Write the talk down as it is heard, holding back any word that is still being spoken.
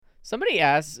Somebody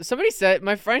said,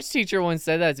 my French teacher once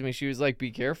said that to me. She was like,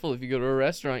 be careful if you go to a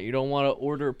restaurant. You don't want to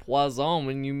order poisson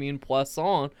when you mean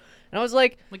poisson. And I was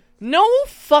like no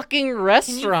fucking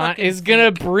restaurant is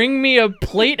going to bring me a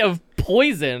plate of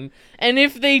poison. And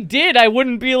if they did, I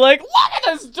wouldn't be like, look at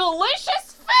this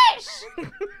delicious fish.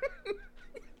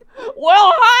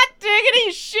 Well, hot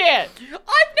diggity shit.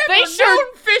 I've never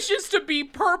known fishes to be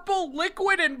purple,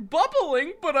 liquid, and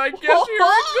bubbling, but I guess here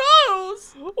it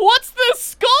goes. What's this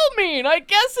skull mean? I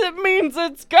guess it means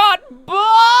it's got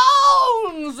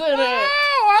bones in it.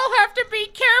 Oh, I'll have to be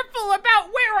careful about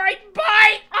where I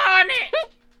bite on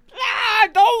it. I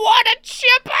don't want to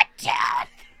chip a tooth.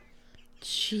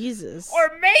 Jesus.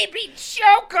 Or maybe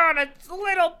choke on a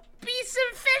little piece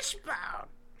of fish bone.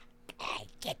 I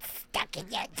get stuck in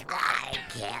your throat. I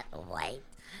can't wait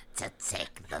to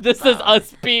take the This bone is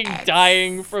us being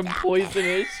dying from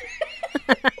poisonage.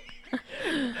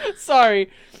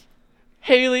 Sorry.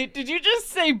 Haley, did you just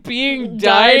say being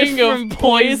dying from of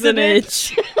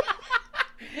poisonage?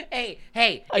 Hey.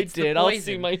 I did. I'll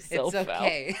see myself It's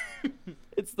okay. out.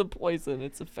 It's the poison.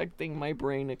 It's affecting my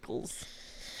brainicles.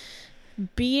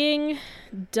 Being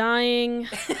dying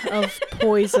of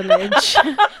poisonage.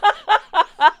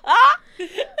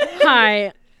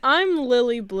 Hi, I'm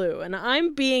Lily Blue, and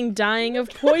I'm being dying of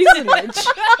poisonage.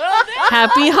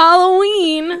 Happy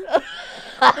Halloween!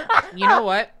 You know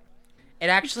what? It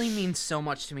actually means so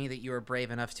much to me that you were brave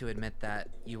enough to admit that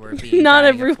you were being Not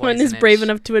dying of everyone is poisonage. brave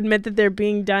enough to admit that they're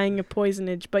being dying of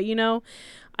poisonage, but you know,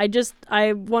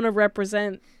 I want to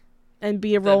represent and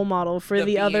be a role model for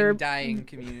the other dying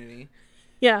community.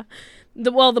 Yeah.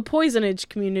 The poisonage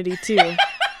community too.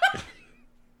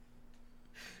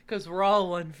 Because we're all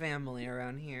one family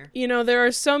around here. You know, there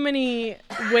are so many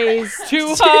ways.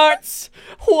 Two hearts,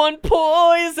 one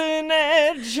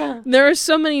poisonage. There are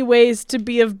so many ways to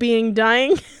be of being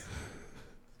dying.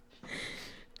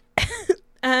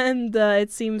 And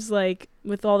it seems like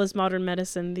with all this modern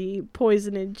medicine, the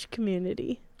poisonage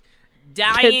community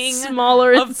Dying gets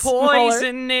smaller and of smaller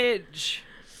poisonage.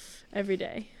 every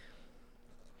day.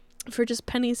 For just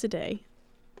pennies a day,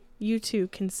 you too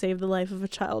can save the life of a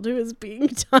child who is being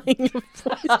dying of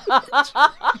poisonage.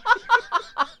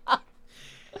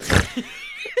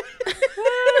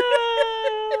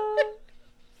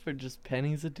 For just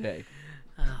pennies a day.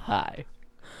 Hi.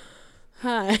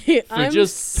 Hi, For I'm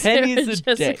just pennies Sarah a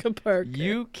Jessica day, Parker.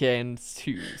 you can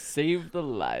too save the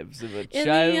lives of a In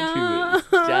child the who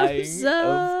is arms dying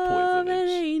of an poisonage.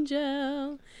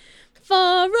 angel,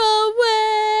 far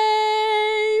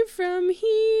away from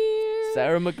here.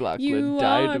 Sarah McLachlan You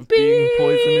died are of being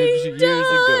poisonage years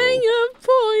dying ago. of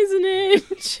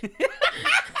poisonage.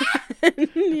 And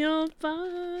you'll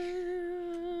find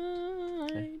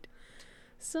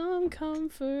some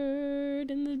comfort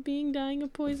in the being dying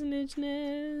of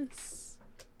poisonageness.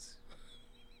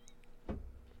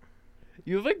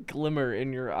 You have a glimmer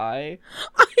in your eye.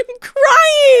 I'm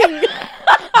crying!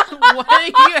 What?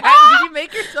 Did you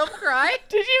make yourself cry?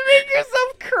 Did you make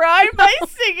yourself cry by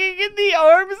singing in the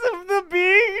arms of the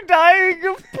being dying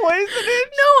of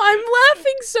poisonage? No, I'm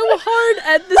laughing so hard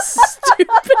at this stupid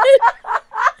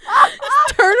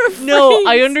turn of phrase. No,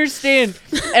 I understand.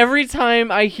 Every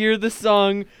time I hear the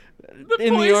song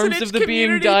in the arms of the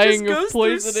being dying of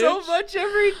poisonage. So much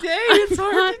every day. It's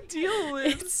hard to deal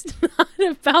with. It's not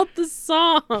about the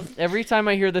song. Every time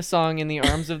I hear the song in the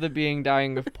arms of the being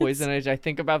dying of poisonage, I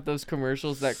think about those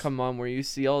commercials that come on where you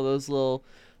see all those little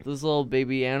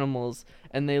baby animals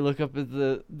and they look up at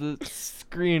the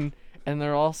screen and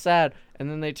they're all sad, and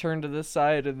then they turn to the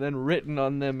side and then written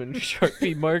on them in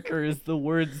Sharpie marker is the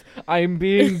words, "I'm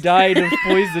being died of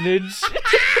poisonage."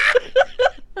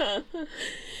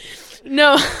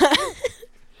 No.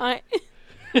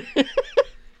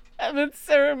 And then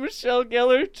Sarah Michelle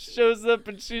Gellar shows up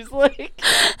and she's like,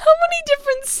 How many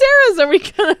different Sarahs are we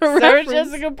gonna Sarah reference?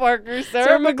 Jessica Parker, Sarah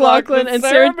Sarah McLachlan, McLachlan, and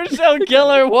Sarah Sarah Michelle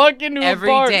Gellar walk into a Every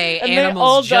bar day, and they all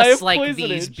animals die just of like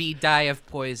poisonage. these die of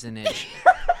poisonage.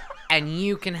 And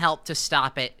you can help to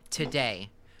stop it today.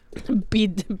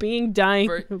 Being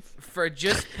dying. For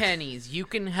just pennies, you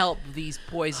can help these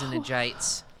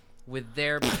poisonagites with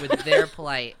their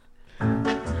plight.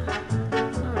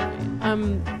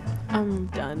 I'm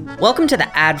done. Welcome to the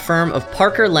ad firm of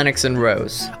Parker, Lennox, and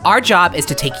Rose. Our job is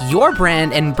to take your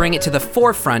brand and bring it to the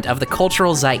forefront of the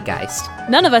cultural zeitgeist.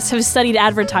 None of us have studied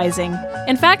advertising.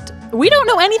 In fact, we don't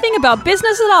know anything about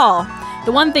business at all.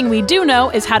 The one thing we do know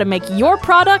is how to make your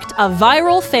product a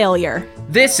viral failure.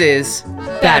 This is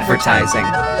Badvertising.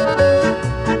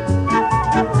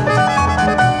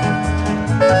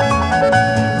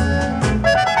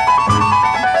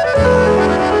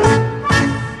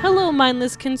 Hello, my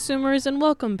mindless consumers, and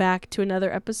welcome back to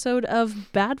another episode of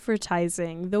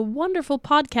Badvertising, the wonderful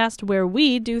podcast where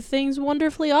we do things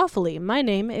wonderfully awfully. My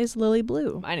name is Lily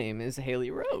Blue. My name is Haley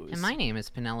Rose. And my name is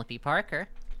Penelope Parker.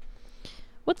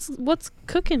 What's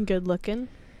cooking good looking?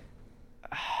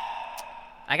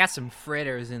 I got some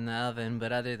fritters in the oven,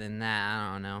 but other than that,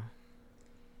 I don't know.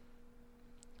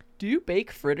 Do you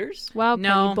bake fritters? Wow,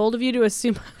 No. Penny, bold of you to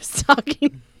assume I was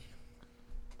talking.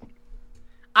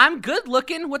 I'm good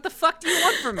looking. What the fuck do you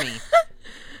want from me?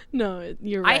 No,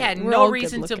 you're right. I had We're no all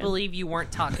reason to good-looking. believe you weren't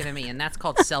talking to me, and that's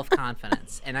called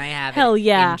self-confidence. And I have Hell it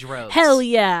yeah. in droves. Hell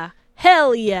yeah.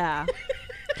 Hell yeah.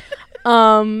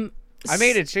 I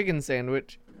made a chicken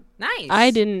sandwich. Nice.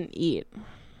 I didn't eat.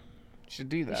 Should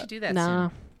do We that. should do that Nah.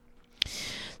 soon.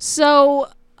 So,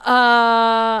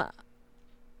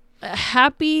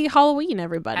 happy Halloween,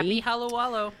 everybody. Happy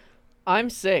Halloween. I'm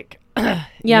sick. Yeah,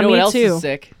 you know me what else too. is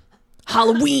sick?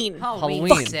 Halloween. Halloween.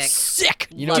 Halloween. Sick. Sick.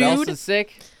 You know what else dude. is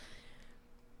sick?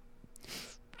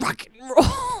 Rock and roll.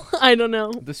 I don't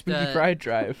know. The Spooky The- Pride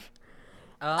Drive.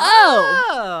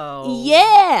 Oh.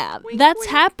 Yeah, Wink, that's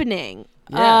wink. happening.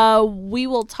 Yeah. We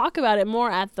will talk about it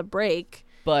more at the break.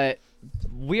 But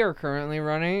we are currently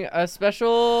running a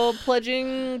special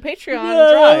pledging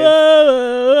Patreon drive.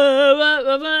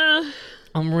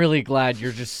 I'm really glad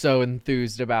you're just so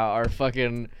enthused about our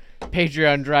fucking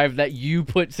Patreon drive that you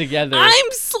put together. I'm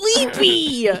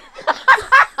sleepy.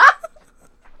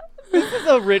 This is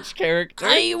a rich character.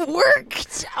 I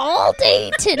worked all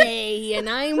day today and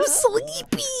I'm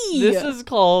sleepy. This is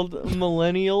called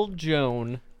Millennial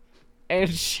Joan. And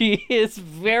she is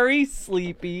very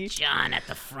sleepy. John at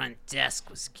the front desk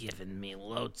was giving me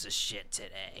loads of shit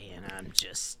today, and I'm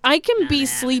just... I can not be having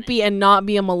sleepy and not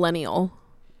be a millennial.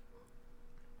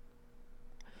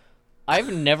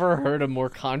 I've never heard a more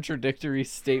contradictory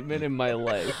statement in my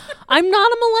life. I'm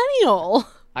not a millennial.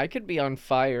 I could be on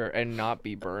fire and not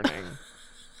be burning.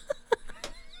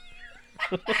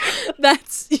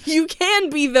 You can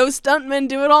be, those stuntmen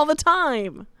do it all the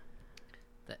time.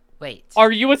 Wait.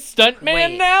 Are you a stuntman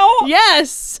Wait. now?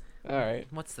 Yes. Alright,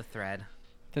 What's the thread?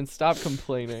 then stop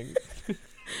complaining.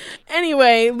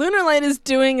 Anyway, Lunar Light is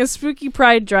doing a Spooky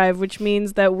Pride drive, which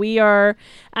means that we are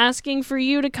asking for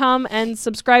you to come and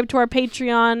subscribe to our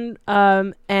Patreon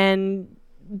and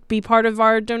be part of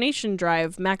our donation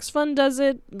drive. Max Fun does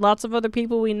it. Lots of other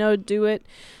people we know do it.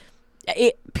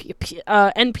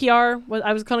 NPR,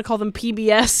 I was going to call them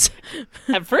PBS.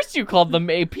 At first you called them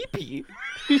APP.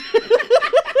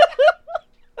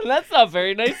 And that's not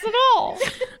very nice at all.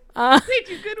 They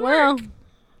do good Well,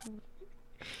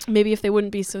 maybe if they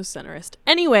wouldn't be so centrist.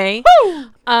 Anyway,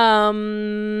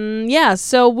 yeah,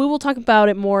 so we will talk about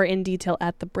it more in detail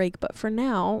at the break, but for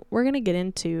now, we're going to get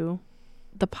into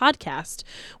the podcast,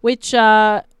 which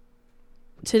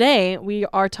today we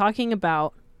are talking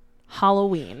about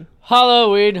Halloween.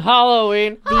 Halloween. The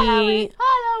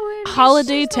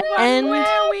holiday to end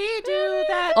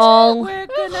all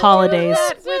holidays.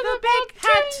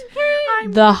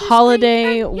 The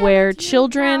holiday where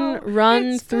children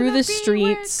run through the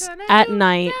streets at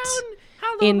night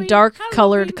in dark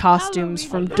colored costumes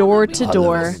from door to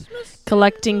door,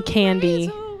 collecting candy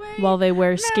while they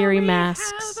wear scary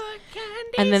masks.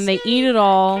 And then they eat it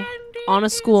all on a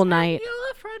school night.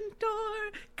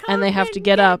 And they have to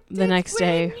get up the next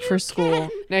day for school.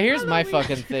 Now here's my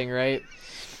fucking thing, right?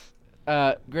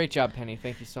 Great job, Penny.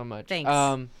 Thank you so much. Thanks.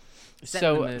 So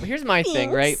Setting the mood. here's my thing,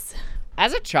 right?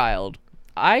 As a child,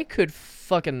 I could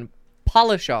fucking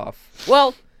polish off.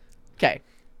 Well, okay.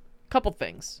 Couple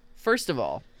things. First of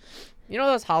all, you know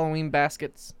those Halloween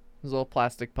baskets? Those little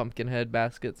plastic pumpkin head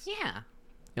baskets? You Yeah. know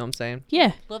what I'm saying?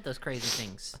 Yeah. Love those crazy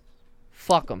things.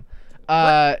 Fuck them.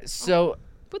 So,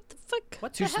 What the fuck?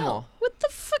 What too the hell? small. What the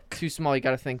fuck? Too small, you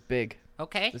gotta think big.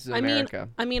 Okay. This is I America.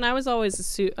 mean, I was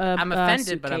always I'm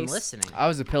offended, but I'm suitcase. listening. I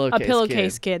was a A pillowcase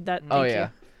pillowcase kid. kid. That. Oh, thank yeah. you.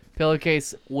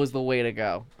 Pillowcase was the way to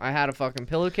go. I had a fucking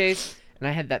pillowcase, and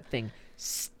I had that thing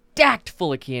stacked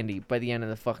full of candy by the end of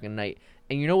the fucking night.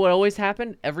 And you know what always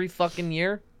happened? Every fucking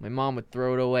year, my mom would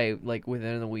throw it away, like,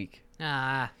 within a week.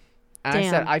 Ah. And I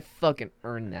said, Damn. I fucking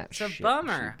earned that It's a shit.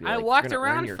 bummer. She'd be I like, walked "You're gonna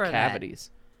earn around your for that."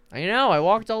 cavities. I know. I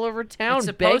walked all over town It's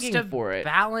supposed begging to for it.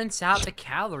 balance out the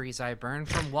calories I burn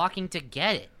from walking to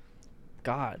get it.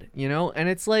 God, you know? And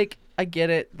it's like, I get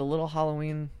it. The little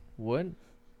Halloween wood.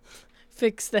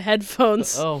 Fix the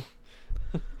headphones. Oh.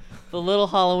 The little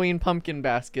Halloween pumpkin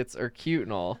baskets are cute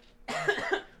and all.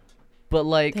 But,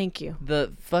 like, Thank you.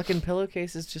 the fucking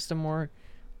pillowcase is just a more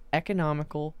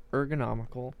economical,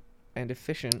 ergonomical, and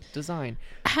efficient design.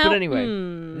 But anyway,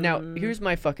 now, here's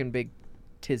my fucking big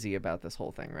tizzy about this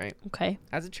whole thing, right? Okay.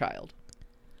 As a child,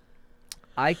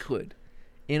 I could,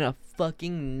 in a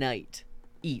fucking night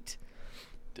eat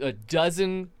a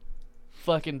dozen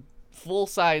fucking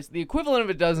full-size, the equivalent of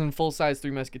a dozen full-size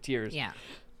Three Musketeers Yeah.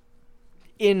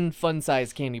 in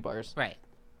fun-size candy bars. Right.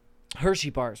 Hershey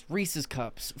bars, Reese's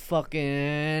Cups,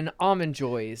 fucking Almond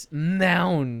Joys,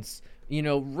 Mounds,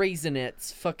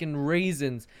 Raisinets, fucking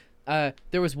raisins.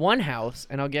 There was one house,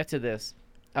 and I'll get to this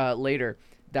later,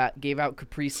 that gave out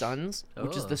Capri Suns,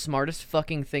 which is the smartest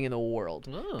fucking thing in the world.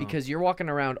 Because you're walking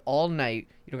around all night,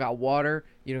 you don't got water,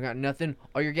 you don't got nothing,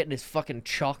 all you're getting is fucking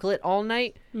chocolate all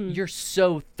night. You're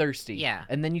so thirsty. Yeah.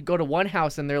 And then you go to one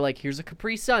house, and they're like, here's a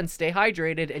Capri Sun, stay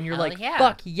hydrated, and you're Hell like, yeah.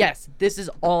 fuck yes, this is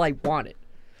all I wanted.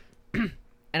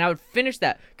 And I would finish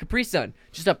that Capri Sun,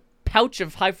 just a pouch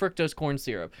of high fructose corn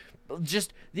syrup,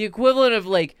 just the equivalent of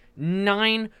like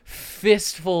 9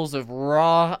 fistfuls of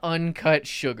raw uncut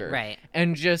sugar, Right.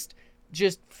 and just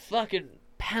fucking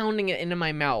pounding it into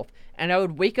my mouth. And I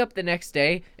would wake up the next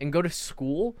day and go to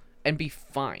school and be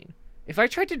fine. If I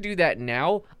tried to do that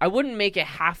now, I wouldn't make it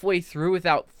halfway through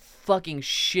without fucking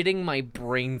shitting my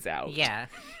brains out. Yeah.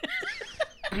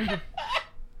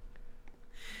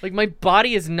 Like, my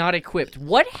body is not equipped.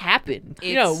 What happened?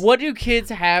 What do kids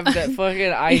have that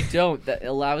fucking I don't, that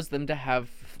allows them to have,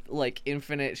 like,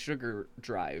 infinite sugar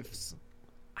drives?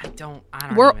 I don't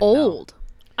We're even know. old.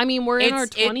 I mean, we're in our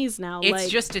It's- 20s now. It's like,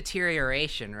 just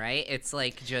deterioration, right? It's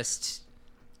like just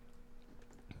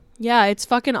yeah, it's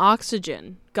fucking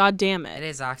oxygen. God damn it it.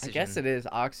 is oxygen. I guess it is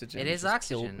oxygen. It It is just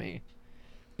killed oxygen. me.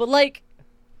 But, like,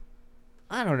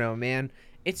 I don't know, man.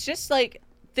 It's just, like,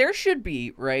 there should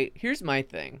be, right? Here's my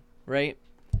thing, right?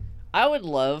 I would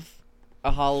love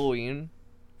a Halloween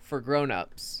for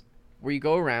grown-ups where you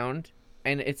go around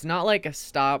and it's not like a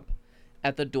stop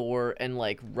at the door and,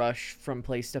 like, rush from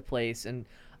place to place. And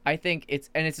I think it's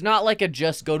not like a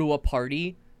just go to a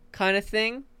party kind of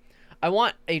thing. I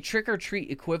want a trick-or-treat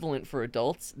equivalent for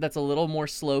adults that's a little more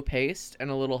slow-paced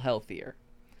and a little healthier.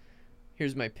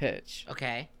 Here's my pitch.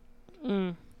 Okay.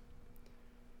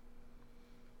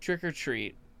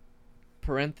 Trick-or-treat,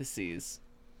 parentheses,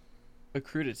 a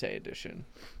crudité edition.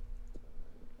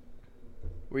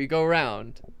 Where you go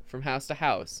around from house to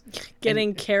house.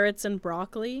 Getting carrots and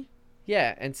broccoli.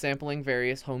 Yeah, and sampling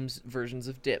various homes' versions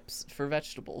of dips for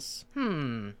vegetables.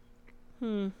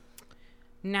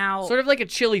 Now, Sort of like a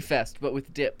chili fest, but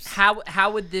with dips.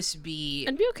 how would this be?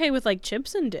 I'd be okay with like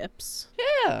chips and dips.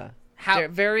 Yeah. How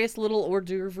Various little hors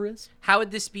d'oeuvres. how would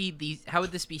this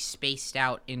be spaced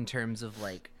out in terms of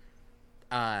like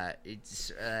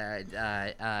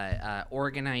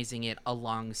organizing it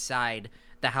alongside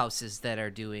the houses that are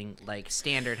doing like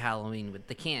standard Halloween with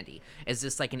the candy? Is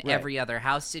this like an Right. every other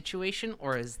house situation,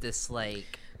 or is this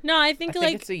like No, I I think think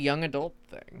like it's a young adult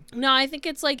thing. no, I think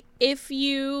it's like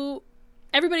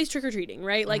everybody's trick or treating,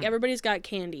 right? Like everybody's got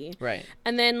candy. Right.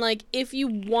 And then like if you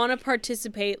want to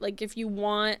participate, like if you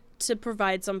want to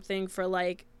provide something for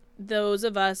like those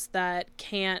of us that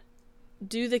can't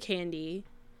do the candy.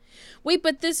 Wait,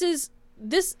 but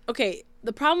okay,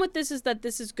 the problem with this is that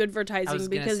this is good I was advertising gonna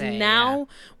because say, now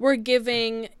we're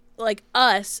giving like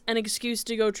us an excuse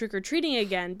to go trick-or-treating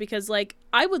again, because like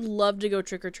I would love to go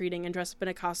trick-or-treating and dress up in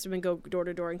a costume and go door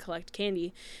to door and collect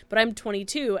candy, but I'm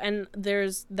 22 and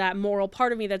there's that moral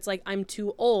part of me that's like I'm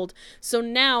too old. So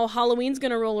now Halloween's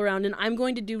gonna roll around and I'm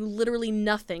going to do literally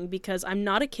nothing because I'm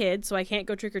not a kid, so I can't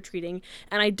go trick-or-treating,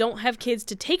 and I don't have kids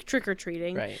to take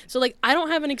trick-or-treating. Right. So like I don't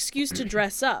have an excuse to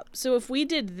dress up. So if we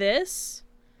did this,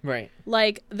 Right.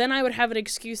 like then I would have an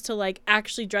excuse to like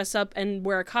actually dress up and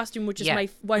wear a costume, which is Yeah.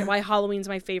 why Halloween's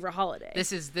my favorite holiday.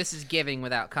 this is giving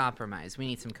without compromise? We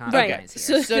need some compromise Right. here.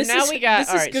 So So this now is- we got this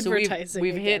all is right. So good-vertising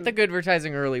we've hit again. the good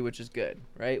advertising early, which is good,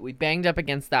 right? We banged up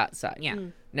against that side. Yeah.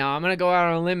 Now I'm gonna go out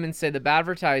on a limb and say the bad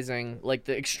advertising, like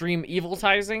the extreme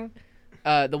evilizing,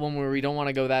 the one where we don't want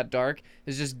to go that dark,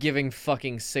 is just giving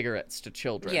fucking cigarettes to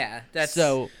children. Yeah, that's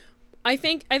So I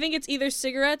think it's either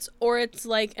cigarettes or it's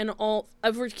like an all.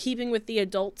 If we're keeping with the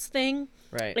adults thing,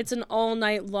 right. it's an all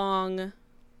night long,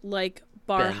 like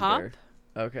bar hop. Bender.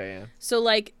 Okay. Yeah. So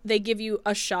like they give you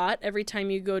a shot every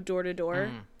time you go door to door,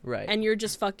 Right. and you're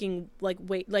just fucking like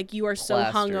like you are so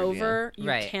Plastered, hungover you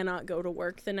Right. cannot go to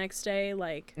work the next day.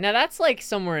 Like Now that's like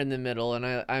somewhere in the middle,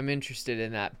 and I'm interested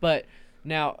in that. But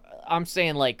now I'm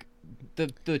saying like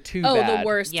the too bad. the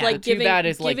worst, Yeah. like The too giving bad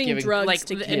is like giving giving- drugs like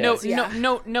to th- kids.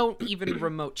 no even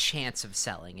remote chance of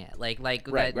selling it. Like Right,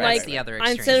 that, right, that's right, the right. other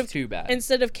Instead extreme. of- Too bad.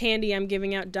 Instead of candy, I'm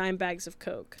giving out dime bags of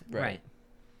Coke. Right.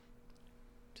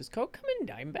 Does Coke come in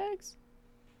dime bags?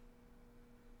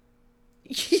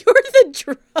 You're the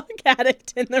drug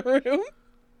addict in the room.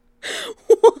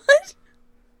 What?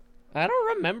 I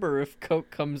don't remember if Coke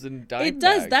comes in dime It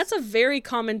does. bags. That's a very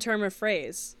common term of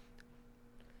phrase.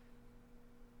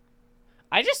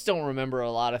 I just don't remember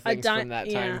a lot of things from that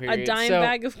time period. A dime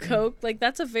bag of Coke, like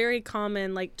that's a very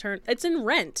common like term. It's in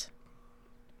Rent.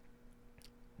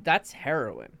 That's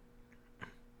heroin.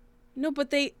 No,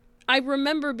 but I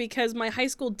remember because my high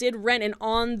school did Rent, and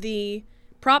on the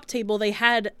prop table they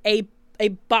had a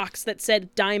box that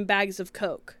said dime bags of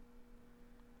Coke.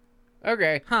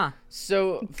 Okay. Huh.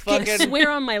 So I fucking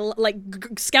swear on my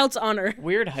Scout's honor.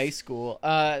 weird high school.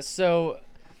 So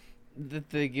that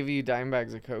they give you dime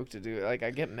bags of Coke to do it. Like I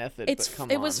get method, but come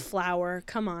on. It was flour.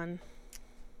 Come on.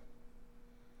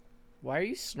 Why are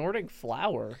you snorting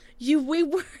flour? We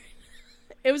were.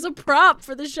 It was a prop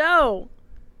for the show.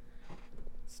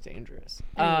 It's dangerous.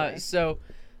 Anyway. So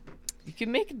you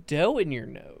can make dough in your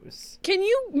nose. Can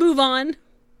you move on?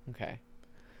 Okay.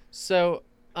 So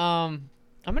I'm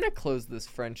gonna close this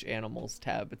French animals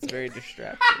tab. It's very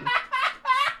distracting.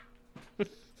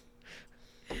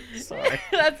 Sorry.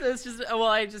 That's just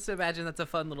I just imagine that's a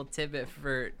fun little tidbit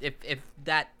for if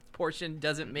that portion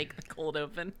doesn't make the cold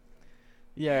open.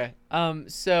 Yeah.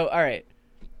 So all right.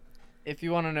 If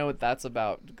you want to know what that's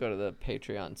about, go to the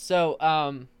Patreon. So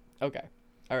okay.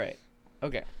 All right.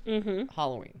 Okay.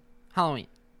 Halloween.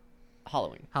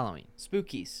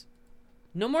 Spookies.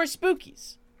 No more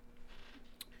spookies.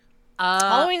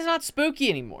 Halloween's not spooky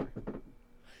anymore.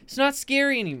 It's not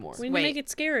scary anymore. We need to make it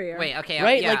scarier. Wait, okay,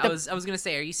 Right, yeah, like I was gonna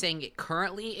say, are you saying it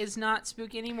currently is not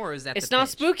spooky anymore, or is that It's the not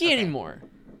pitch? spooky Okay. anymore.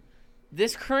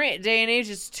 This current day and age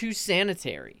is too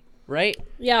sanitary, right?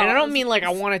 Yeah, And I don't mean like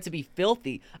I want it to be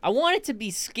filthy. I want it to be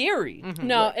scary.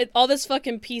 No, all this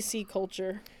fucking PC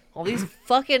culture. All these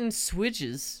fucking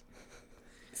swidges.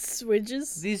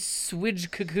 Swidges. These swidge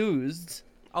cuckoos.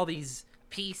 All these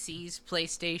PCs,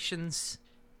 PlayStations.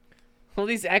 All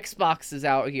these Xboxes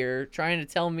out here trying to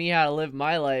tell me how to live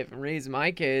my life and raise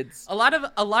my kids. A lot of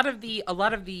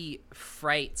the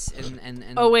frights and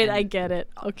Oh wait, and I get it.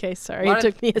 Okay, sorry, lot it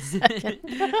of- took me a second.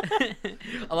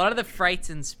 a lot of the frights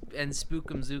and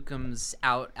spookums zookums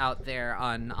out there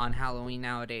on Halloween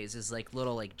nowadays is like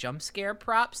little like jump scare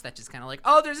props that just kind of like,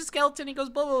 oh, there's a skeleton, he goes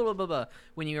blah blah blah blah blah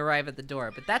when you arrive at the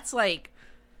door. But that's like,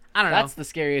 I don't know. That's the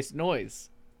scariest noise.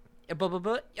 Blah, blah,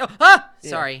 blah. Oh, ah! Yeah.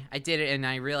 Sorry, I did it and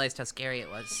I realized how scary it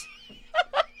was.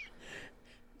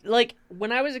 Like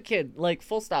when I was a kid, like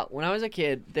full stop. When I was a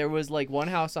kid, there was like one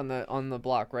house on the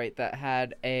block, right, that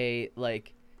had a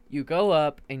like you go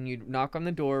up and you knock on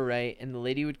the door, right, and the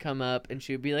lady would come up and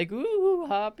she would be like, "Ooh,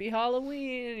 happy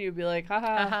Halloween," and you'd be like,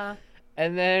 "Haha,"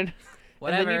 and then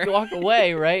Whatever. you'd walk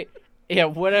away, right? Yeah,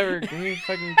 whatever. Give me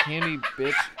fucking candy,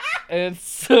 bitch. And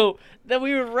so then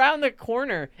we were around the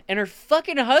corner, and her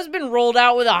fucking husband rolled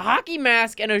out with a hockey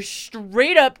mask and a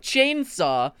straight up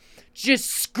chainsaw, just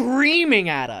screaming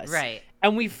at us. Right.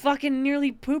 And we fucking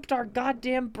nearly pooped our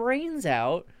goddamn brains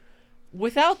out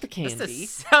without the That's candy.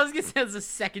 I was gonna say that's the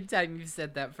second time you've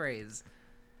said that phrase.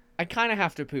 I kind of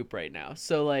have to poop right now,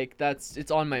 so like it's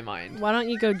on my mind Why don't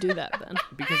you go do that then?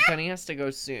 because Penny has to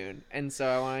go soon, and so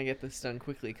I want to get this done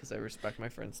quickly because I respect my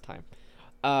friend's time.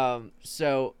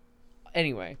 So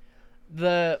anyway,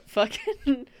 the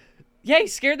fucking yeah, he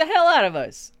scared the hell out of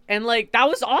us, and like that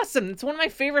was awesome. It's one of my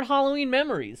favorite Halloween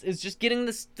memories. Is just getting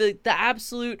the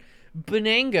absolute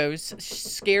bonangos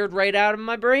scared right out of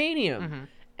my brainium,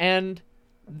 and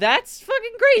that's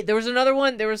fucking great. There was another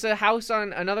one. There was a house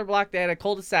on another block that had a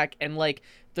cul-de-sac, and like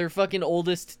their fucking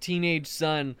oldest teenage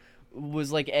son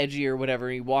was like edgy or whatever.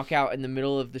 He'd walk out in the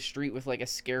middle of the street with like a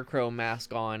scarecrow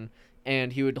mask on,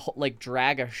 and he would like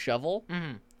drag a shovel,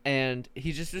 and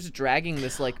he just was dragging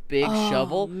this like big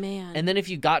shovel. Man. And then if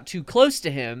you got too close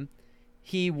to him,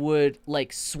 he would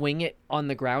like swing it on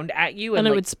the ground at you, and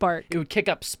it like, would spark. it would kick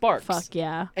up sparks. Fuck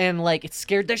yeah. And like it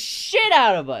scared the shit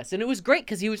out of us, and it was great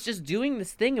because he was just doing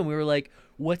this thing, and we were like,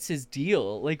 what's his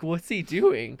deal, like what's he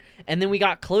doing? And then we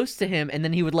got close to him, and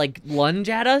then he would like lunge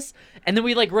at us, and then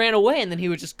we like ran away, and then he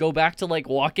would just go back to like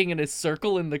walking in a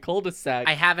circle in the cul-de-sac.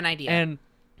 I have an idea. And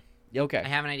okay, I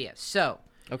have an idea. So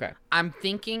okay, I'm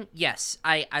thinking, yes,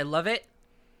 I love it.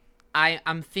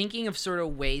 I'm thinking of sort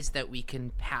of ways that we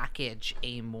can package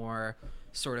a more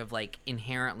sort of like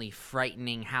inherently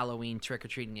frightening Halloween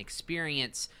trick-or-treating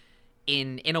experience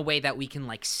in a way that we can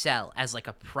like sell as like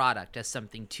a product, as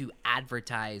something to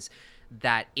advertise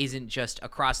that isn't just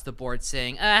across the board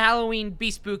saying, Halloween, be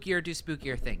spookier, do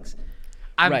spookier things.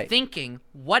 I'm Right. thinking,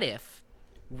 what if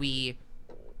we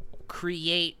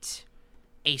create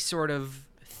a sort of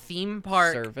theme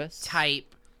park Service?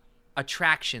 type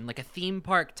attraction, like a theme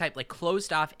park type, like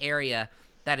closed off area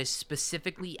that is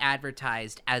specifically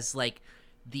advertised as like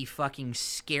the fucking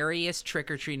scariest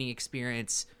trick-or-treating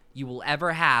experience you will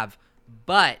ever have,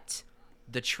 but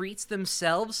the treats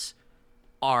themselves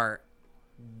are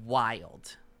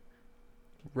wild.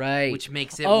 Right. which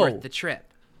makes it Oh. worth the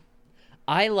trip.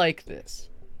 I like this,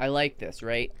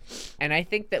 right? And I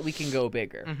think that we can go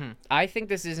bigger. Mm-hmm. I think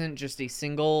this isn't just a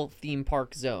single theme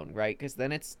park zone, right? Because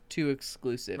then it's too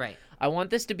exclusive. Right. I want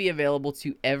this to be available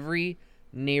to every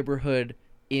neighborhood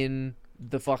in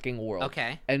the fucking world.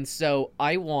 Okay. And so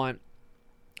I want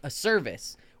a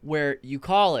service where you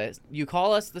call up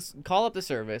the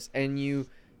service, and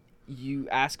you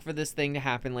ask for this thing to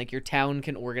happen. Like, your town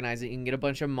can organize it. You can get a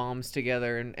bunch of moms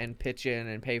together and pitch in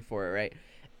and pay for it, right?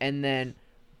 And then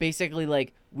basically,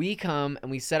 like, we come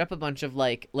and we set up a bunch of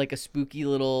like a spooky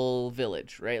little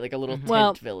village, right? Like a little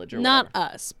tent village or not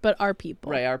whatever. us, but our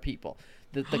people. Right, our people.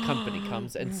 The company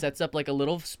comes and sets up like a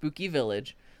little spooky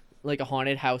village, like a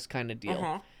haunted house kind of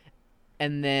deal.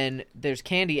 And then there's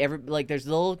there's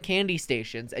little candy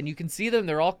stations, and you can see them.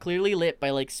 They're all clearly lit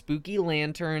by like spooky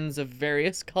lanterns of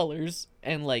various colors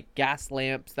and like gas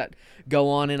lamps that go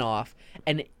on and off.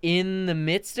 And in the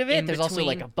midst of it, there's also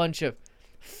like a bunch of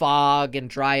fog and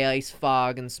dry ice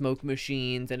fog and smoke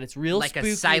machines, and it's real Like spooky,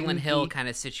 a Silent ooky. Hill kind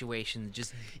of situation,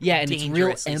 just And it's real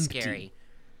dangerously empty. scary.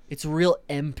 It's real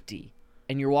empty,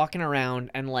 and you're walking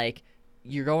around, and like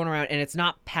you're going around, and it's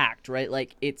not packed, right?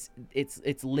 Like it's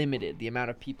limited, the amount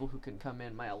of people who can come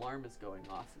in. My alarm is going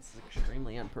off. This is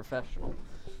extremely unprofessional.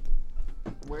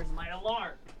 Where's my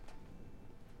alarm?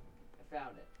 I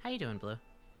found it. How you doing, Blue?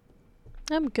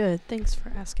 I'm good. Thanks for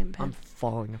asking, Ben. I'm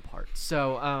falling apart.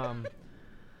 So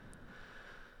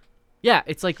yeah,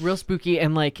 it's like real spooky,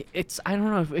 and like I don't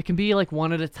know, if it can be like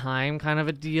one at a time kind of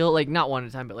a deal, like not one at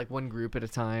a time, but like one group at a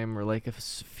time, or like a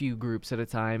few groups at a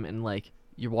time, and like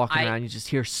you're walking around, you just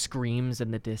hear screams in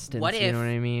the distance. What you if, know what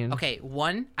I mean? Okay,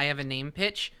 1, I have a name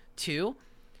pitch. 2,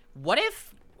 what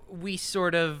if we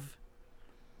sort of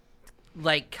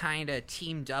like kind of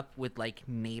teamed up with like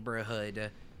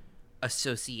neighborhood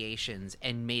associations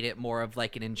and made it more of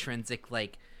like an intrinsic,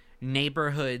 like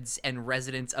neighborhoods and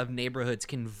residents of neighborhoods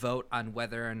can vote on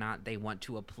whether or not they want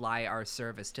to apply our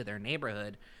service to their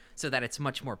neighborhood, so that it's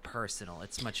much more personal.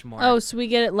 It's much more. Oh, so we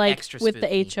get it like extra with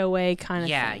spooky. the HOA kind of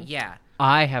thing. Yeah.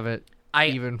 I have it I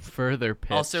even further pitch.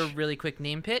 Also, really quick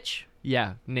name pitch: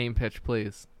 yeah, name pitch,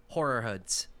 please. Horror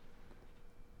Hoods.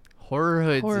 Horror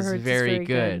Hoods Horror is Hoods is very very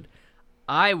good. good.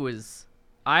 I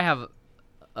have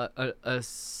a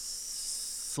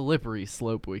slippery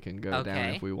slope we can go down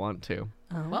Okay. if we want to.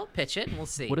 Oh. Well, pitch it and we'll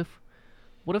see.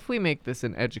 What if we make this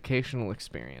an educational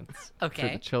experience for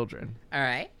Okay. the children? All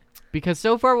right. Because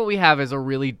so far what we have is a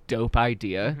really dope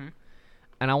idea,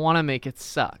 and I want to make it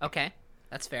suck. Okay.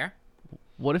 That's fair.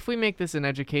 What if we make this an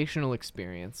educational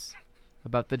experience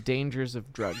about the dangers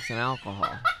of drugs and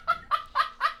alcohol?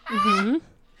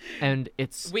 And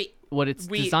what it's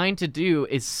designed to do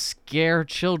is scare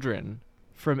children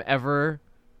from ever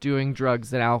doing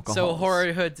drugs and alcohol. So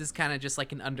Horror Hoods is kind of just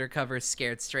like an undercover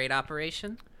scared straight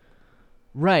operation.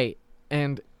 Right.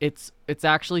 And it's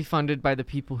actually funded by the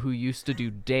people who used to do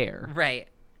Dare, Right.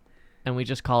 and we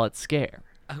just call it Scare.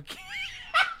 Okay.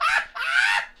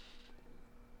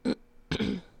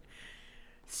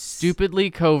 Stupidly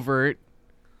covert,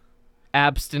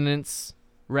 abstinence,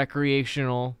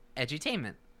 recreational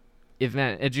Edutainment.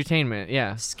 event, edutainment,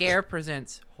 yeah. Scare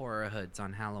presents Horror Hoods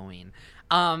on Halloween.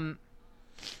 I'm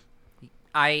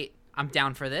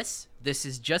down for this. This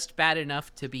is just bad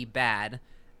enough to be bad,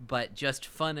 but just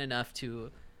fun enough to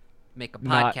make a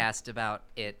podcast about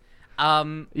it.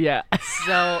 Yeah.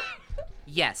 So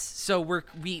yes, so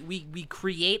we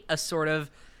create a sort of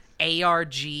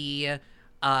ARG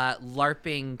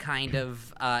LARPing kind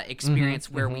of experience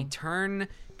where we turn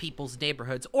people's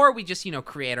neighborhoods, or we just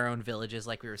create our own villages,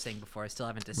 like we were saying before. I still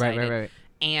haven't decided. Right.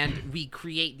 And we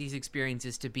create these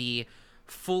experiences to be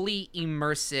fully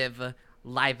immersive,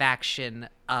 live action,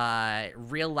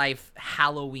 real life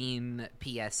Halloween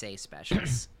PSA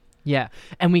specials. Yeah.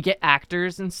 And we get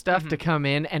actors and stuff to come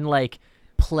in and like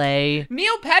play.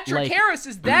 Neil Patrick Like- Harris,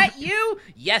 is that you?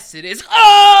 Yes, it is.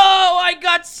 Oh, I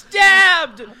got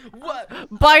stabbed. What?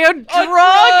 By a drug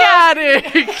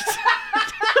addict!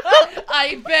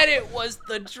 I bet it was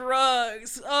the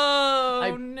drugs. Oh,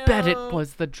 I no. bet it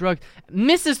was the drug.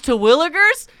 Mrs.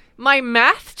 Terwilligers? My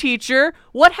math teacher?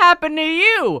 What happened to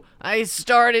you? I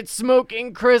started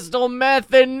smoking crystal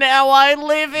meth and now I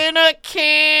live in a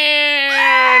can!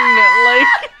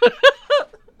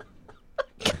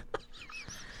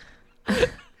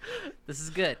 This is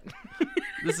good.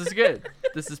 This is good.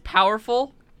 This is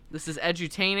powerful. This is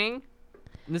edutaining.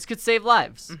 And this could save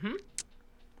lives.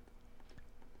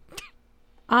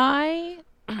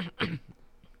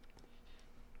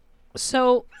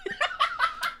 So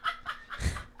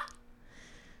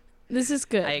this is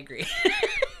good. I agree.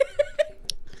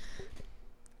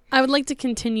 I would like to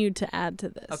continue to add to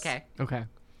this. Okay. Okay.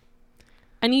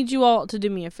 I need you all to do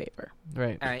me a favor.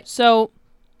 Right. All right. So,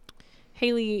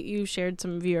 Haley, you shared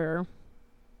some of your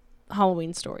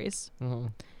Halloween stories. Mm-hmm.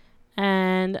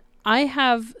 And I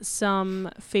have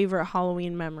some favorite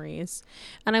Halloween memories.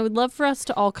 And I would love for us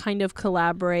to all kind of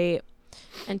collaborate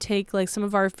and take like some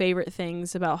of our favorite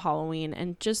things about Halloween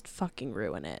and just fucking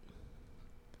ruin it.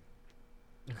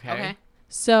 Okay.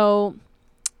 So,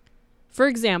 for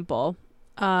example,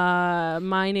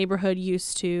 my neighborhood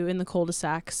used to, in the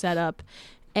cul-de-sac, set up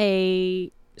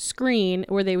a screen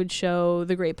where they would show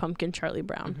The Great Pumpkin, Charlie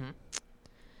Brown.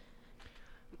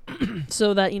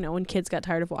 So that, you know, when kids got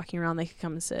tired of walking around, they could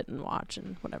come and sit and watch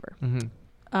and whatever. Mm-hmm.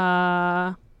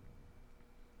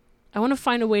 I want to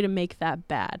find a way to make that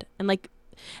bad and, like,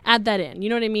 add that in. You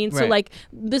know what I mean? So, Right. like,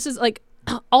 this is, like,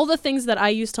 all the things that I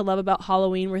used to love about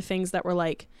Halloween were things that were,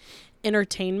 like,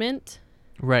 entertainment.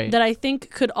 Right. That I think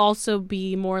could also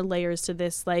be more layers to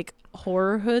this, like,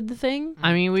 horrorhood thing.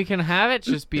 I mean, we can have it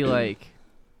just be like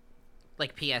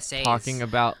Like PSAs. talking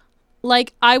about.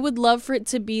 Like, I would love for it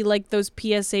to be like those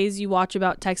PSAs you watch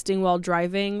about texting while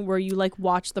driving, where you, like,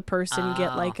 watch the person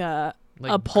get, like, a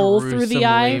pole through the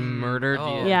eye. gruesomely murdered.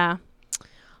 Oh. Yeah.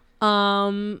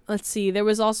 Let's see. There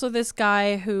was also this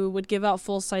guy who would give out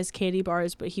full-size candy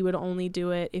bars, but he would only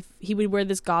do it if he would wear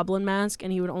this goblin mask,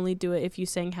 and he would only do it if you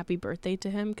sang happy birthday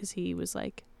to him, because he was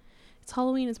like, it's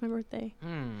Halloween, it's my birthday.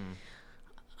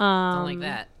 Don't like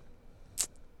that.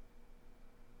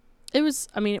 It was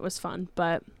fun,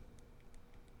 but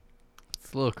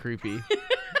It's a little creepy,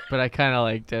 but I kind of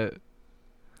liked it.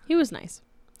 he was nice.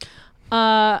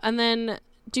 And then,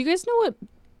 do you guys know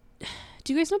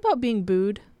about being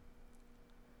booed?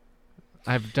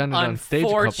 I've done it on stage a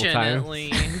couple times.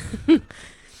 Unfortunately.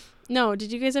 No,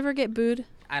 did you guys ever get booed?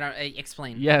 I don't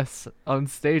explain. Yes, on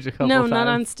stage a couple No, times. not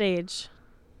on stage.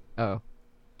 Oh.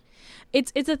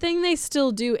 It's a thing they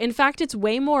still do. In fact, it's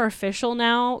way more official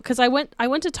now, because I went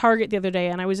to Target the other day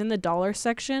and I was in the dollar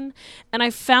section and I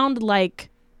found like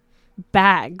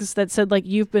bags that said like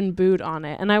you've been booed on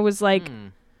it, and I was like,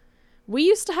 we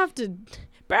used to have to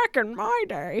back in my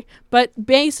day. But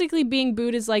basically being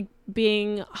booed is like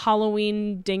being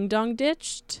Halloween ding dong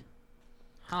ditched.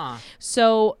 Huh.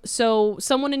 So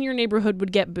someone in your neighborhood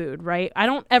would get booed, right? I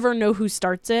don't ever know who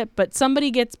starts it, but somebody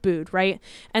gets booed, right?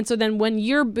 And so then when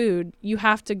you're booed, you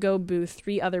have to go boo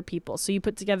 3 other people. So you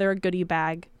put together a goodie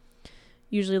bag,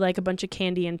 usually like a bunch of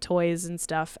candy and toys and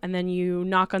stuff, and then you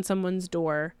knock on someone's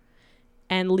door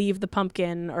and leave the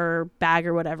pumpkin or bag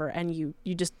or whatever, and you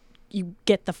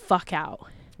get the fuck out.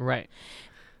 Right.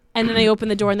 And then they open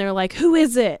the door and they're like, who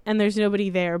is it? And there's nobody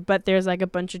there, but there's like a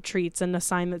bunch of treats and a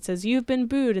sign that says, you've been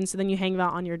booed. And so then you hang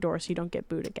that on your door so you don't get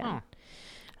booed again. Oh.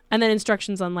 And then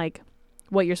instructions on like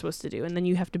what you're supposed to do. And then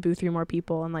you have to boo 3 more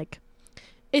people. And like,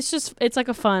 it's like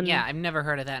a fun. Yeah, I've never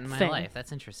heard of that in my thing. life.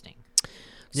 That's interesting.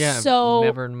 Yeah. So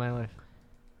Never in my life.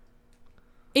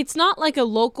 it's not like a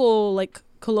local, like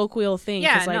colloquial thing.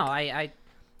 Yeah, 'cause, like, I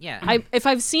yeah. if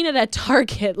I've seen it at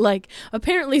Target, like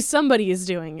apparently somebody is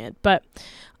doing it, but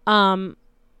I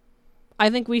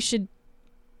think we should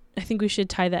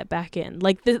tie that back in.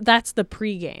 Like that's the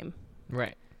pregame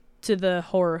Right. to the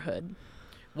horrorhood.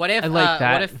 What if I like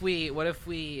that. what if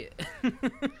we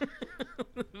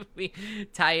we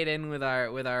tie it in with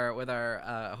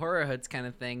our horror hoods kind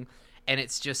of thing, and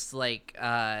it's just like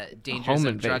dangers home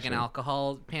of drug invasion. and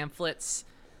alcohol pamphlets,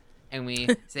 and we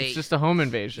say It's just a home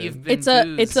invasion. you've been It's a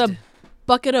boozed.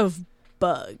 bucket of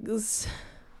bugs,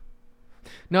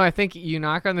 No, I think you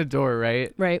knock on the door,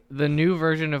 right? right? The new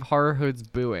version of Horror Hood's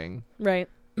booing Right.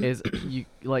 is you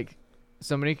like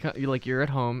somebody you're at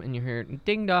home and you hear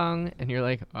ding dong and you're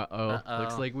like, uh-oh,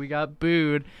 looks like we got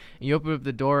booed. And you open up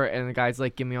the door and the guy's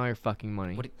like, give me all your fucking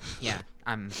money. What, yeah,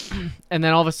 I'm And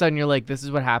then all of a sudden you're like, this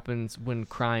is what happens when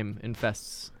crime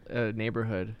infests a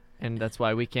neighborhood. And that's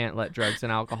why we can't let drugs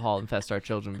and alcohol infest our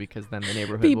children, because then the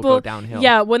neighborhood will go downhill.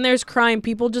 Yeah, when there's crime,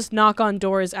 people just knock on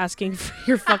doors asking for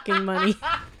your fucking money.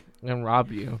 And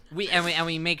rob you. we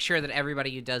make sure that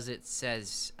everybody who does it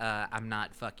says, I'm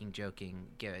not fucking joking,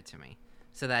 give it to me.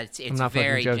 So that I'm it's not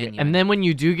very fucking joking. genuine. And then when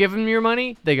you do give them your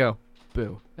money, they go,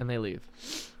 boo, and they leave.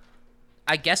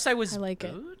 I guess I was I like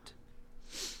it. booed.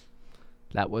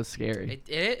 That was scary.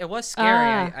 It was scary.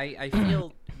 Ah. I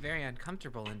feel very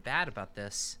uncomfortable and bad about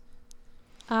this.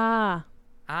 Ah.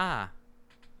 Ah,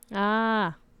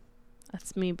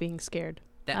 That's me being scared.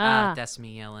 that's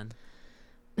me yelling.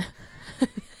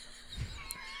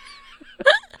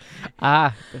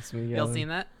 That's me Y'all yelling. seen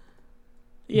that?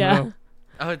 Yeah. No.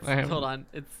 Oh, it's I haven't. hold on.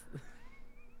 It's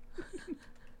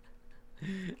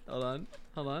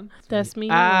hold on. That's me.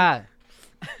 That's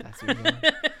me yelling.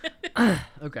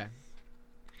 Okay.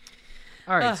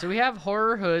 All right, so we have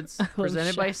horror hoods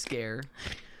presented by Shack. Scare.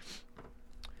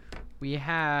 We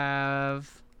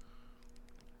have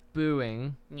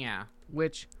booing, Yeah.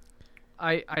 which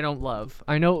I don't love.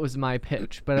 I know it was my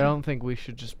pitch, but I don't think we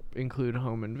should just include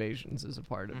home invasions as a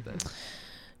part of this.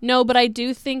 No, but I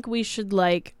do think we should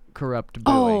like. Corrupt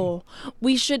booing. Oh,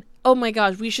 we should. Oh my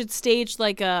gosh, we should stage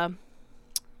like a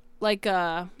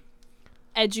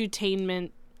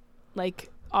edutainment like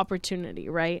opportunity,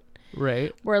 right?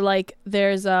 Right. Where like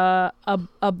there's a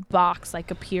box like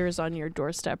appears on your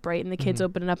doorstep, right? And the kids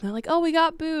open it up and they're like, "Oh, we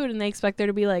got booed," and they expect there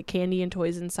to be like candy and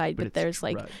toys inside, but it's there's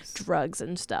like drugs. drugs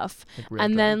and stuff. Like real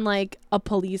And then drugs. like a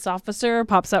police officer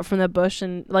pops out from the bush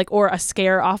and like, or a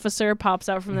scare officer pops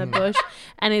out from the bush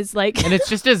and is like, And it's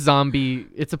just a zombie.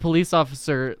 It's a police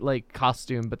officer like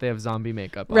costume, but they have zombie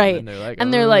makeup on. right? And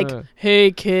they're like,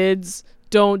 "Hey kids,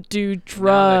 don't do Now that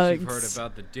drugs." you've heard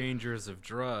about the dangers of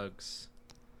drugs.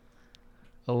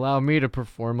 allow me to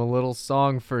perform a little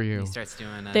song for you. He starts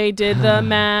doing it. They did the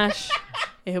mash.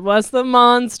 It was the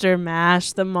monster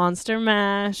mash. The monster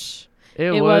mash.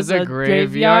 It was a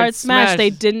graveyard smash. They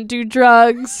didn't do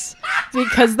drugs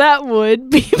because that would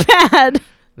be bad.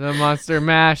 The monster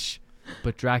mash.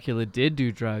 But Dracula did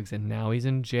do drugs, and now he's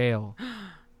in jail.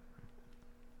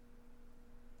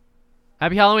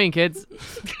 Happy Halloween, kids.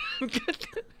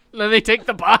 Then they take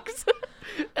the box,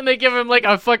 and they give him like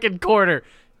a fucking quarter.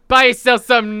 Buy yourself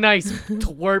something nice,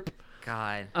 twerp.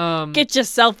 God. Get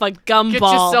yourself a gumball. Get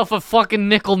yourself a fucking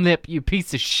nickel nip, you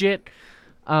piece of shit.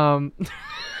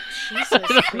 Jesus, I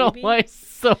don't know baby. why it's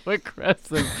so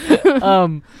aggressive.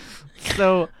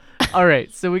 So, all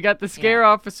right. So we got the scare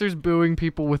officers booing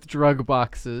people with drug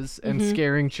boxes and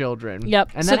scaring children. Yep.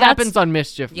 And So that that's- happens on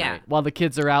Mischief Yeah. Night while the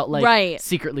kids are out like Right.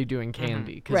 secretly doing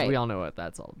candy because Right. we all know what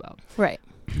that's all about. Right.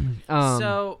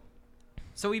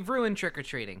 So we've ruined trick or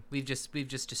treating. We've just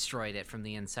destroyed it from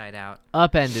the inside out.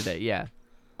 Upended it. Yeah.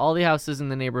 All the houses in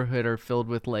the neighborhood are filled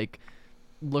with like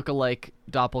look-alike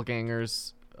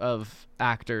doppelgangers of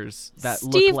actors that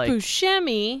Steve look like.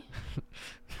 Buscemi.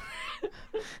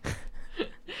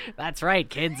 That's right,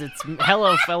 kids. It's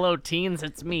hello, fellow teens.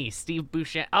 It's me, Steve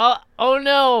Buscemi. Oh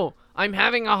no! I'm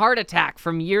having a heart attack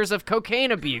from years of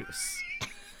cocaine abuse.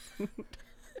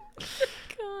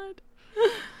 God.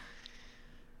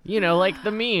 You know, like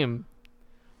the meme.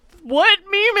 What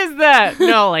meme is that?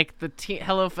 No, like the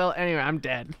hello, fellow. Anyway, I'm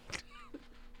dead.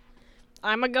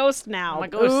 I'm a ghost now. I'm a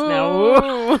ghost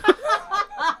now.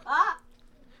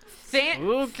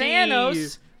 Spooky.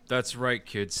 Thanos. That's right,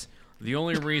 kids. The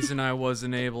only reason I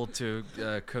wasn't able to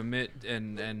commit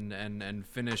and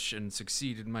finish and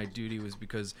succeed in my duty was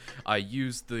because I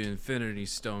used the Infinity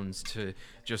Stones to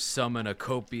just summon a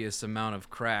copious amount of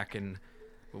crack and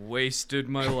wasted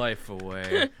my life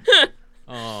away.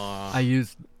 Aww.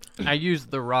 I used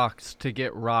the rocks to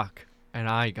get rock, and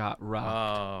I got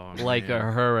rocked Oh, like man.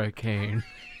 a hurricane.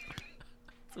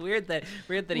 It's weird that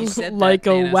he said Like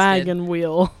that. a Thanos did. wagon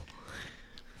wheel.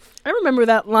 I remember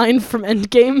that line from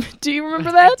Endgame. Do you remember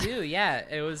I that? do, yeah.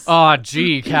 It was. Aw,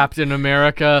 gee, Captain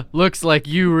America. Looks like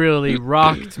you really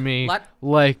rocked me What?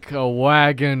 like a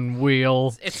wagon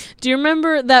wheel. It's Do you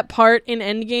remember that part in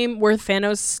Endgame where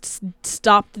Thanos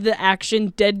stopped the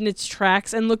action dead in its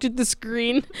tracks and looked at the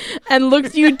screen and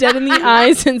looked you dead in the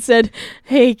eyes and said,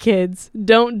 "Hey kids,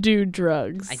 don't do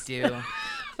drugs." I do.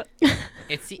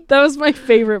 It's That was my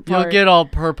favorite part. You'll get all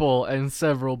purple and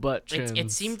several butt chins.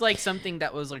 it seemed like something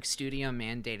that was like studio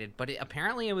mandated, but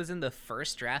apparently it was in the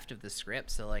first draft of the script.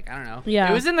 So like I don't know.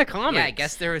 Yeah. It was in the comics. Yeah, I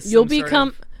guess there was You'll some sort become-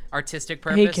 of artistic Hey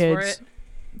purpose for kids,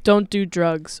 it. don't do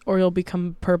drugs or you'll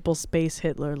become purple space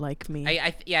Hitler like me.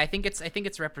 I think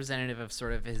it's representative of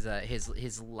sort of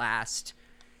his last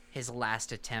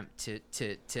attempt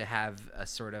to have a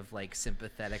sort of like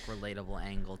sympathetic, relatable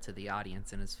angle to the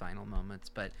audience in his final moments,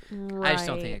 but I just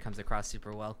don't think it comes across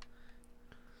super well.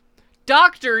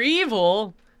 Dr.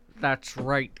 Evil? That's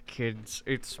right, kids.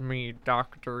 It's me,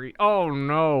 Dr. Oh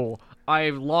no.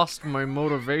 I've lost my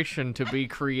motivation to be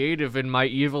creative in my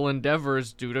evil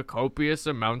endeavors due to copious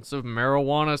amounts of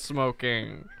marijuana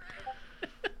smoking.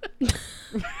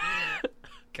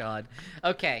 God.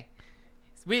 Okay.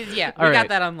 We All got right.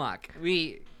 that on lock.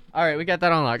 All right, we got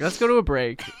that on lock. Let's go to a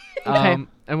break. Okay.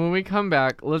 And when we come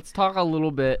back, let's talk a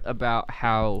little bit about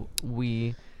how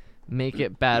we make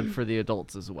it bad for the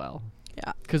adults as well.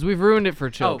 Yeah. Because we've ruined it for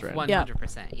children.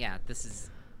 100%. Yeah, this is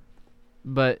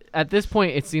But at this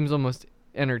point, it seems almost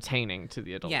entertaining to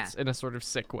the adults Yeah. in a sort of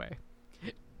sick way.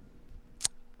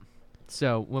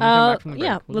 So when we come back from the break,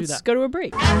 yeah, we'll do let's that. go to a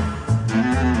break.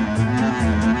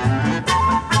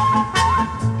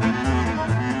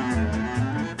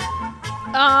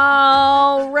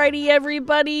 Alrighty,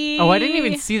 everybody. Oh, I didn't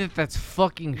even see that. That's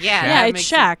fucking Yeah, Shaq. Yeah, that it's makes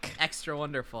Shaq. it extra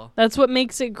wonderful. That's what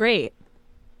makes it great.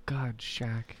 God,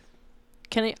 Shaq.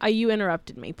 Can I? You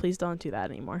interrupted me. Please don't do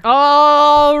that anymore.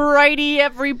 Alrighty,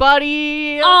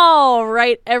 everybody. All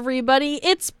right, everybody.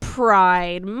 It's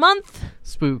Pride Month.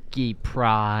 Spooky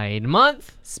Pride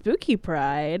Month. Spooky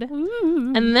Pride.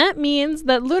 And that means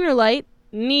that Lunar Light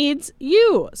needs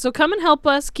you. So come and help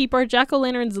us keep our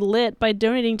jack-o'-lanterns lit by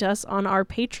donating to us on our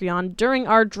Patreon during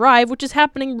our drive, which is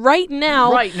happening right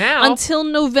now. Right now. Until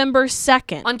November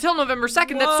 2nd. Until November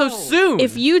 2nd. That's so soon.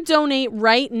 If you donate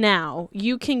right now,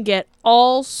 you can get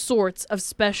all sorts of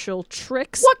special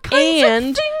tricks what kinds and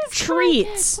of things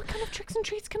treats. What kind of tricks and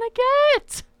treats can I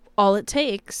get? All it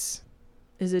takes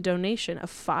is a donation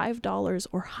of $5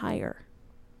 or higher.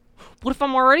 What if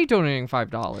I'm already donating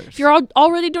 $5? If you're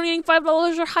already donating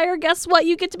 $5 or higher, guess what?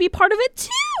 You get to be part of it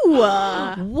too.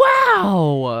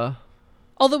 Wow.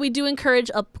 Although we do encourage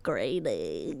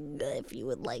upgrading if you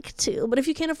would like to. But if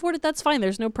you can't afford it, that's fine.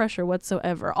 There's no pressure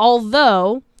whatsoever.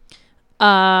 Although,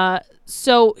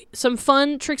 so some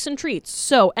fun tricks and treats.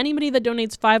 So anybody that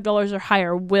donates $5 or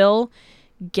higher will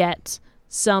get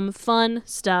some fun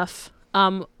stuff.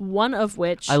 One of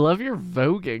which I love your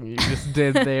voguing you just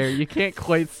did there. You can't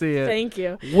quite see it. Thank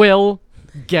you. Will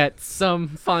get some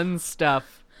fun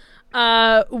stuff.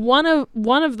 One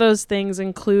of those things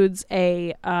includes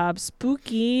a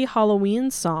spooky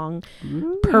Halloween song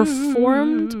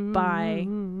performed by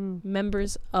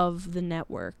members of the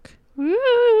network.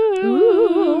 Ooh.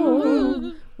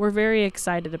 We're very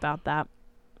excited about that.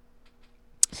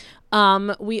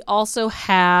 We also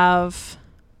have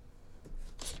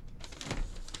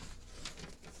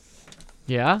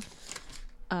Yeah?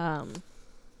 I don't know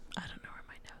where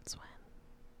my notes went.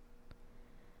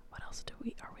 What else are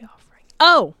we offering?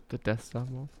 Oh, The desktop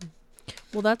wall.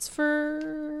 well, that's for.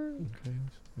 Okay,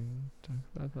 we can talk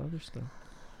about the other stuff.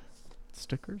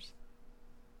 Stickers?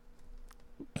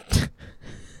 I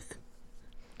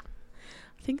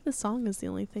think the song is the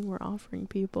only thing we're offering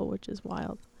people, which is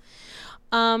wild.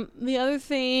 The other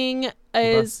thing What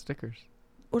about is stickers?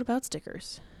 what about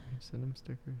stickers? Send them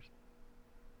stickers.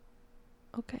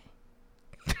 Okay.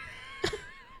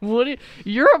 What?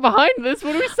 You're behind this.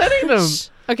 What are we sending them?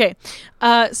 Okay.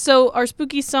 So our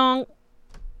spooky song,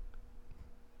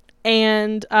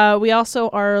 and we also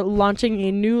are launching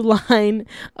a new line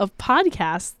of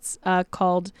podcasts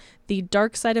called the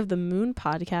Dark Side of the Moon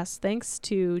podcast. Thanks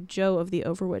to Joe of the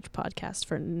Overwitch podcast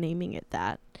for naming it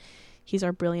that. He's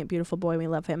our brilliant, beautiful boy. We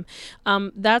love him.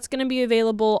 That's going to be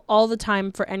available all the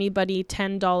time for anybody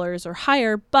 $10 or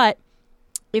higher, but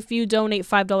if you donate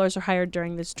 $5 or higher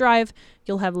during this drive,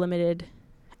 you'll have limited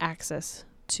access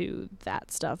to that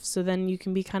stuff. So then you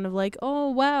can be kind of like, oh,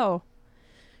 wow,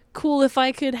 cool if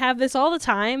I could have this all the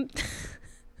time.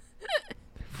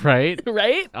 Right?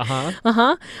 Right?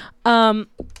 Uh-huh.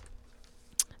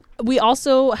 We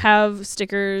also have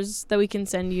stickers that we can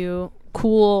send you.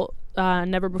 Cool,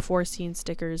 never before seen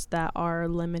stickers that are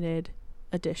limited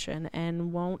edition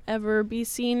and won't ever be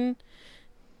seen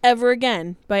ever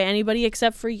again by anybody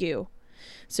except for you.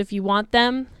 So if you want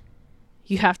them,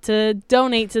 you have to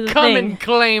donate to the Come thing. and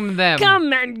claim them.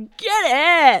 Come and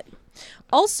get it.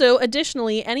 Also,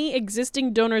 additionally, any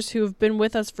existing donors who have been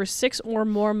with us for 6 or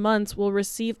more months will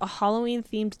receive a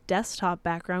Halloween-themed desktop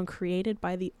background created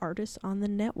by the artists on the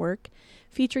network,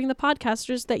 featuring the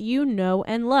podcasters that you know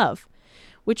and love.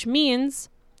 Which means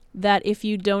that if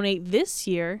you donate this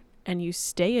year and you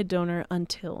stay a donor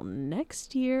until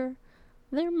next year,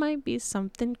 there might be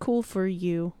something cool for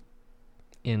you.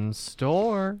 In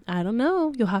store. I don't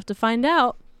know. You'll have to find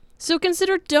out. So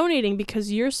consider donating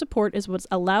because your support is what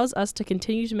allows us to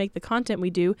continue to make the content we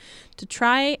do to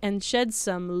try and shed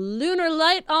some lunar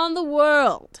light on the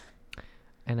world.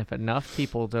 And if enough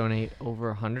people donate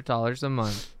over $100 a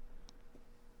month,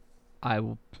 I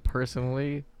will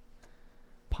personally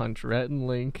punch Rhett and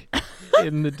Link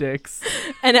in the dicks.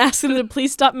 And ask them to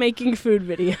please stop making food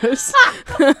videos.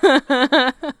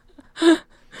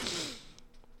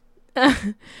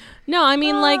 No, I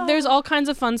mean, like, there's all kinds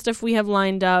of fun stuff we have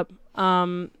lined up.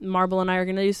 Marble and I are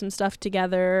going to do some stuff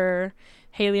together.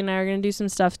 Haley and I are going to do some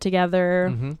stuff together.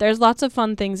 Mm-hmm. There's lots of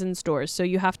fun things in stores, so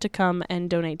you have to come and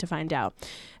donate to find out.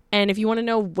 And if you want to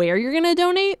know where you're going to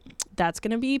donate, that's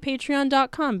going to be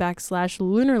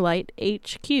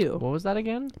patreon.com/lunarlighthq. What was that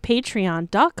again?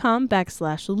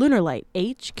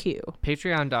 Patreon.com/lunarlighthq.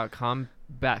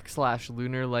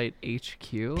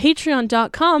 Patreon.com/lunarlighthq.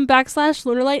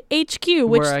 Patreon.com/lunarlighthq,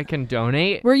 which where I can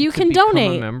donate. where you to can become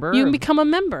donate. A member. You can become a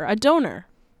member, a donor,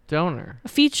 donor, a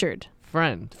featured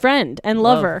friend. friend and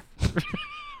lover.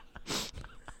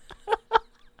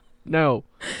 No.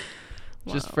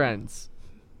 Just friends.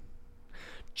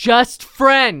 Just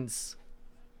friends.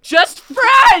 Just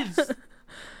friends.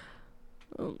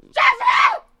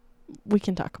 We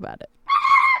can talk about it.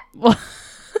 Well,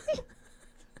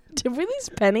 did we lose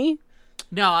Penny?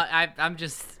 No, I'm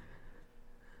just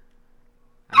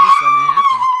letting it happen.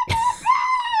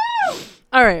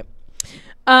 All right.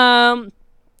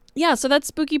 Yeah, so that's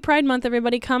Spooky Pride Month.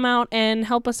 Everybody come out and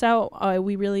help us out.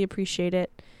 We really appreciate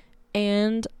it.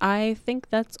 And I think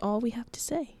that's all we have to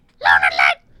say.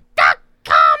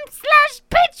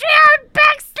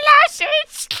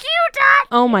 LunaLight.com/Patreon/HQ.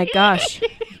 Oh my gosh.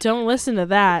 Don't listen to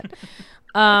that.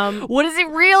 What is it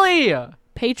really?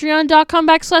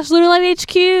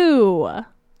 Patreon.com/LunaLightHQ.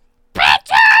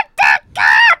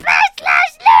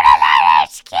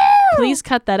 Patreon.com/LunaLightHQ. Please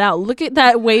cut that out. Look at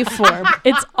that waveform.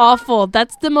 It's awful.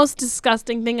 That's the most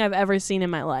disgusting thing I've ever seen in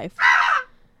my life.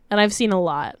 And I've seen a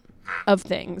lot of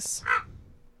things.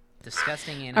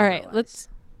 Disgusting and All right, otherwise.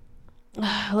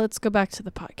 let's go back to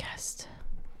the podcast.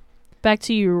 Back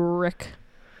to you, Rick.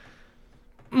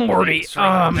 Morty.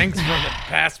 Thanks for the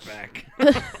pass back.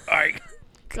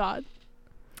 God.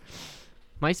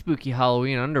 My spooky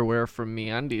Halloween underwear from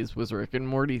MeUndies was Rick and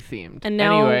Morty themed. And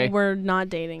now anyway, we're not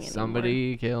dating anymore.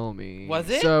 somebody kill me. Was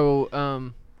it?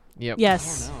 So, yep.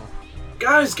 Yes.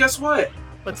 Guys, guess what?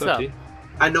 What's up? T?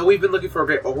 I know we've been looking for a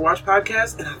great Overwatch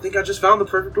podcast, and I think I just found the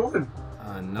perfect one.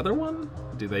 Another one?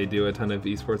 Do they do a ton of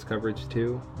esports coverage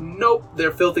too? Nope,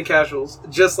 they're filthy casuals,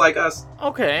 just like us.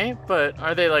 Okay, but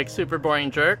are they like super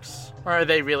boring jerks? Or are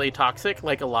they really toxic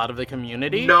like a lot of the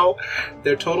community? No,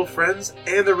 they're total friends,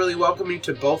 and they're really welcoming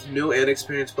to both new and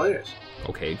experienced players.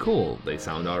 Okay, cool. They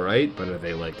sound alright, but are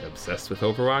they like obsessed with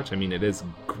Overwatch? I mean, it is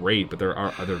great, but there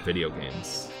are other video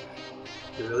games.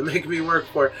 You're really making me work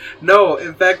for it. No,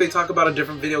 in fact, they talk about a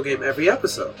different video game every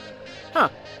episode. Huh.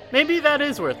 Maybe that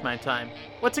is worth my time.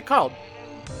 What's it called?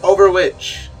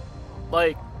 Overwitch.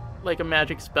 Like a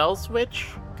magic spell switch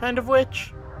kind of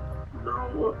witch?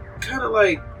 No, kind of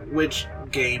like which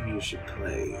game you should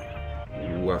play.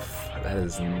 Woof. That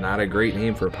is not a great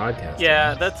name for a podcast.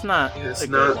 Yeah, that's not It's a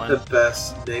good not one. the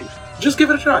best name. Just give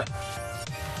it a try.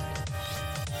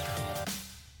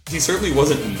 He certainly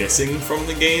wasn't missing from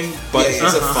the game, but Yeah,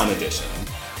 he's a fun addition.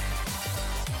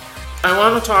 I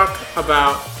want to talk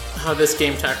about how this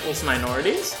game tackles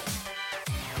minorities.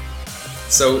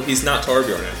 So he's not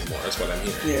Torbjorn anymore, is what I'm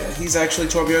hearing. Yeah, he's actually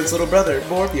Torbjorn's little brother,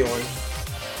 Morbjorn.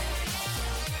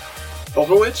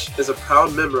 Overwitch is a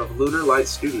proud member of Lunar Light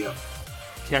Studio.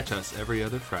 Catch us every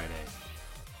other Friday.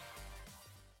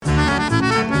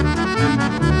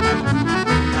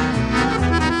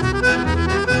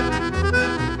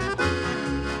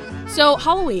 So,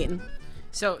 Halloween.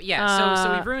 So yeah,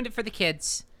 so we ruined it for the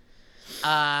kids.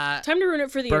 Time to ruin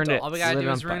it for the Burn it. adults. All we gotta Lit do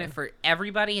on is ruin fire. it for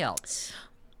everybody else.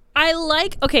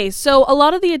 Okay, so a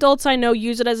lot of the adults I know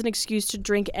use it as an excuse to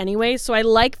drink anyway, so I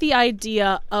like the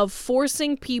idea of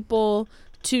forcing people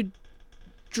to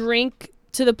drink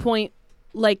to the point,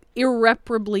 like,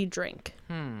 irreparably drink.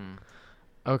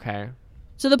 Okay.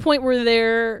 To the point where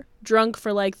they're drunk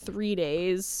for, like, 3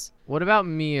 days. What about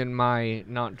me and my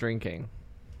not drinking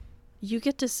You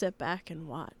get to sit back and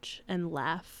watch and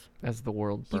laugh. as the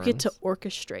world burns? You get to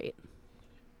orchestrate.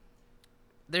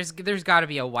 There's got to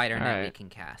be a wider net we Alright. can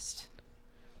cast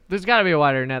There's got to be a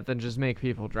wider net than just make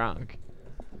people drunk.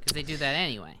 because they do that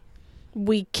anyway.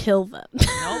 We kill them.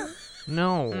 Nope.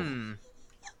 No.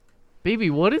 Baby,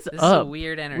 what is This is up a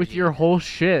weird energy. with your whole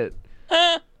shit?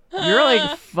 You're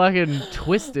like fucking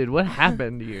twisted. What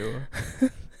happened to you?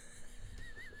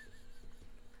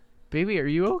 Baby, are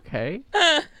you okay?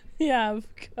 Yeah,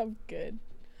 I'm good.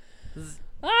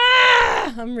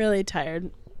 I'm really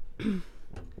tired.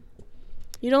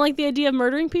 You don't like the idea of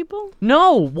murdering people?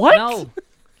 No, what? No.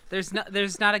 There's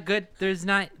not a good. There's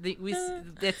not.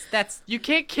 That's. You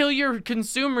can't kill your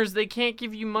consumers. They can't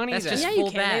give you money. That's then. just Yeah, full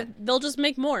you can. bad. They'll just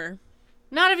make more.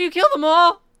 Not if you kill them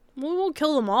all. We won't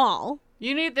kill them all.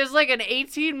 There's like an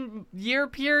 18-year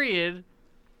period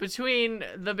between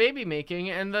the baby making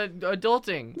and the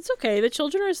adulting. It's okay. The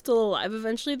children are still alive.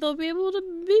 Eventually, they'll be able to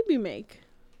baby make.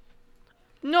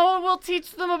 No one will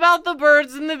teach them about the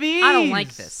birds and the bees. I don't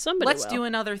like this. Somebody Let's will. do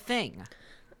another thing.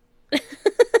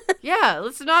 Yeah,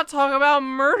 let's not talk about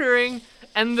murdering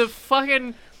and the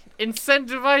fucking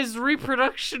incentivized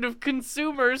reproduction of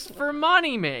consumers for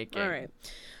money making. All right.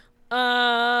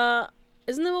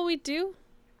 Isn't that what we do?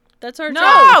 That's our job.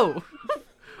 No!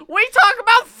 We talk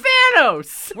about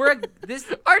Thanos! Our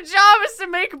job is to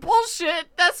make bullshit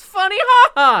that's funny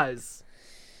ha-has.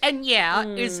 And yeah,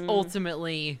 it's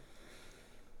ultimately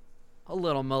a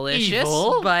little malicious,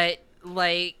 Evil. but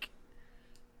like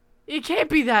It can't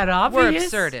be that We're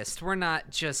obvious. absurdist. We're not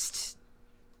just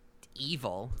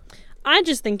evil. I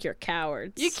just think you're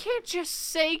cowards. You can't just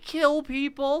say kill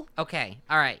people. Okay.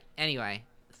 All right. Anyway.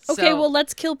 Okay, So- well,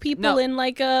 let's kill people No. in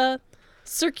like a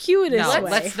circuitous No,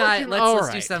 way. let's not. Let's do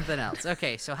Alright. something else.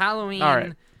 Okay, so Halloween. All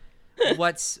right.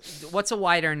 What's a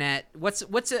wider net? What's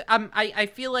a? I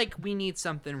feel like we need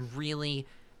something really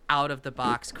out of the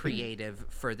box creative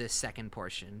for this second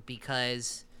portion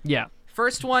because Yeah.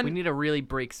 first one. We need to really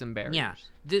break some barriers. Yeah,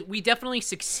 we definitely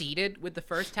succeeded with the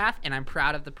first half, and I'm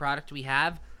proud of the product we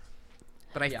have.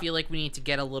 But I feel like we need to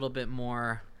get a little bit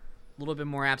more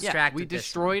abstract. We with this one.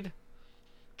 destroyed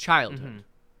childhood,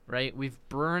 right? We've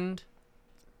burned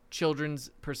children's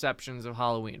perceptions of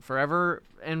Halloween forever,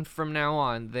 and from now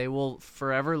on, they will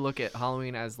forever look at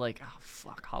Halloween as like, oh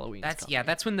fuck, Halloween.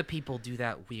 That's when the people do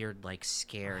that weird like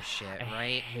scare shit,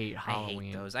 right? hate Halloween. I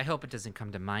hate those. I hope it doesn't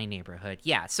come to my neighborhood.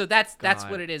 Yeah, so that's God.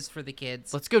 what it is for the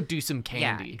kids. Let's go do some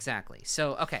candy. Yeah, exactly.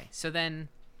 So okay, so then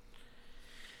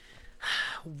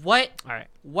what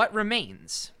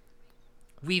remains?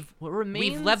 We've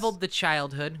leveled the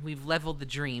childhood, we've leveled the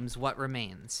dreams. What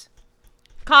remains?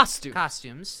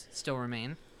 Costumes still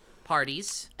remain.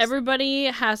 Parties. Everybody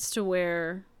has to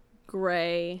wear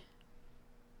gray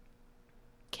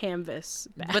canvas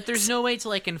bags. But there's no way to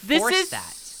like enforce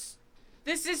that.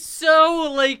 This is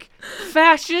so like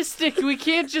fascistic. We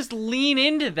can't just lean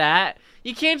into that.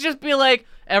 You can't just be like,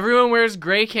 everyone wears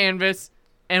gray canvas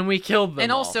and we killed them.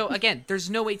 And all. also, again, there's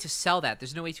no way to sell that.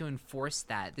 There's no way to enforce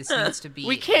that. This needs to be.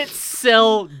 We can't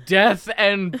sell death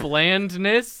and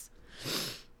blandness.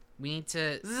 We need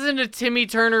to. This isn't a Timmy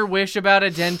Turner wish about a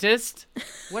dentist.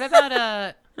 What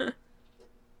about What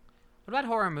about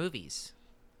horror movies?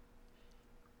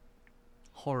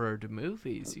 Horror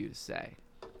movies, you say?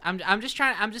 I'm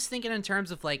just thinking in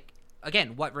terms of like,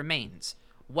 again, what remains?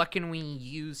 What can we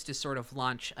use to sort of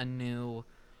launch a new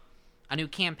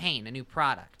campaign, a new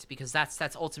product? Because that's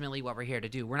ultimately what we're here to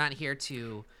do. We're not here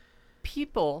to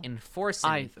People enforce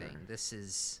either anything. This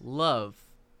is love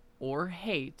or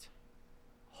hate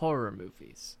horror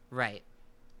movies, right.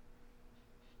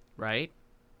 right?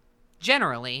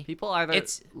 Generally, People either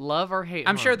It's- love or hate.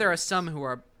 I'm sure horror there are movies. some who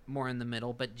are more in the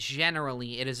middle, but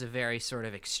generally it is a very sort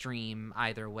of extreme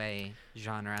either way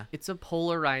genre. It's a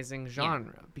polarizing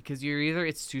genre because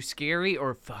it's too scary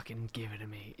or fucking give it to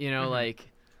me. You know,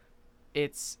 like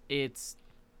it's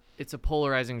a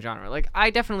polarizing genre. Like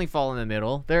I definitely fall in the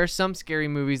middle. There are some scary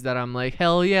movies that I'm like,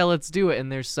 hell yeah, let's do it,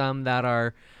 and there's some that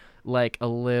are like a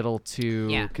little too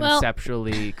Yeah. Well,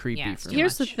 conceptually creepy yeah, it's for too me.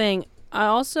 Here's the much. thing. I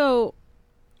also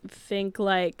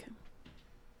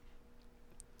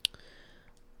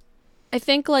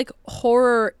think like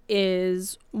horror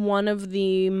is one of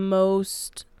the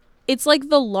most, it's like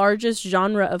the largest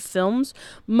genre of films,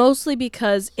 mostly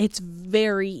because it's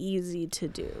very easy to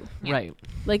do. Right.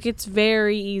 Like it's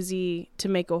very easy to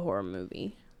make a horror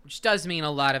movie. Which does mean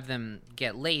a lot of them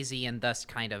get lazy and thus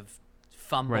kind of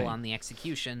fumble Right. on the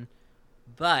execution.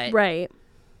 But Right.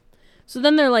 So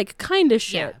then they're like kind of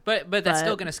shit. yeah, but that's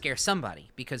still but- gonna scare somebody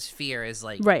because fear is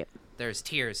like Right. there's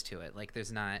tears to it. Like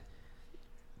there's not.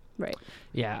 Right.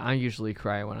 Yeah, I usually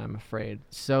cry when I'm afraid.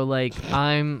 So like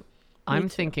I'm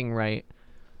thinking, right,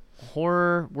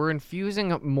 horror, we're infusing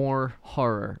more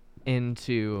horror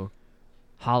into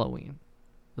Halloween.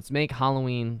 Let's make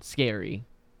Halloween scary.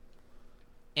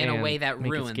 In a and way that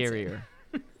make ruins it scarier.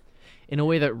 In a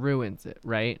way that ruins it,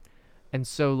 right? And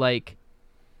so like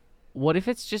what if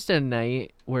it's just a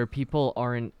night where people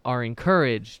are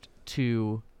encouraged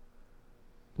to,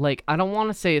 like, I don't want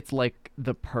to say it's like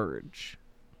The Purge,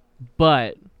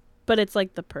 but But it's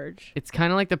like The Purge. it's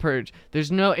kind of like The Purge.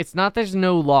 There's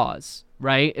no laws,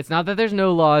 right? It's not that there's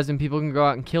no laws and people can go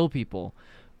out and kill people,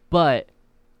 but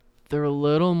they're a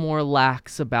little more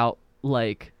lax about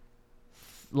like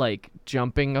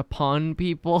jumping upon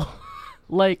people,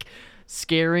 like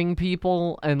scaring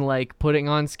people and like putting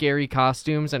on scary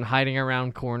costumes and hiding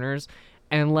around corners.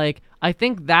 And like I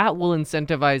think that will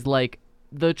incentivize like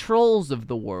the trolls of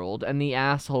the world and the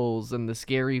assholes and the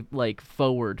scary like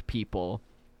forward people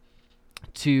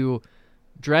to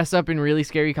dress up in really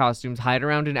scary costumes, hide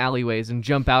around in alleyways, and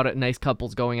jump out at nice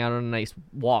couples going out on a nice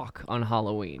walk on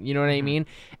Halloween. You know what I mean?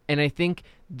 And I think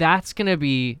that's going to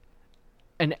be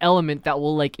an element that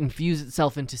will like infuse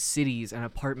itself into cities and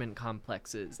apartment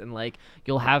complexes, and like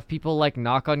you'll have people like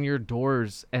knock on your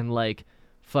doors and like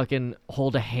fucking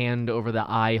hold a hand over the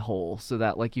eye hole so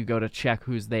that like you go to check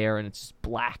who's there and it's just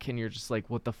black and you're just like,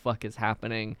 what the fuck is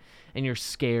happening? And you're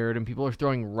scared and people are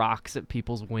throwing rocks at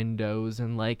people's windows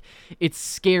and like it's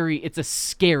scary. It's a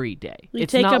scary day. You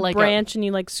it's take not a like branch and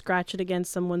you like scratch it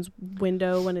against someone's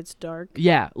window when it's dark.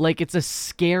 Yeah, like it's a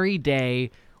scary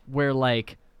day where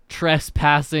like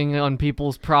trespassing on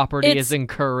people's property is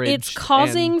encouraged. It's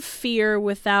causing and- fear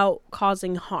without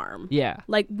causing harm. Yeah.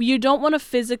 Like you don't want to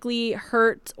physically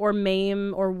hurt or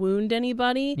maim or wound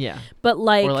anybody. Yeah. But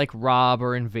like or like rob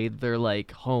or invade their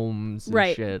like homes and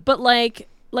right. shit. But like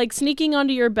sneaking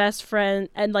onto your best friend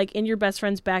and like in your best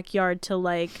friend's backyard to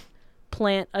like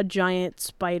plant a giant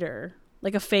spider,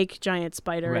 like a fake giant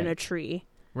spider in Right. a tree.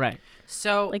 Right.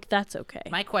 So Like that's okay.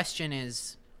 my question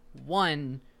is,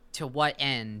 1, to what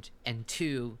end, and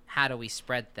 2, how do we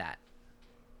spread that?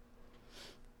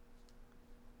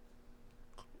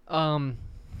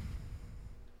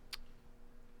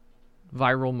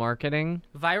 Viral marketing,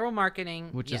 Viral marketing,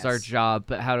 which yes. is our job,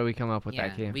 but how do we come up with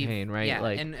that we've- campaign, right? Yeah,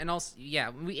 like and also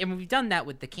we've done that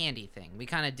with the candy thing. We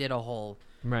kind of did a whole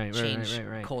right, change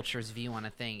right. culture's view on a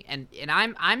thing, and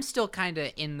I'm still kind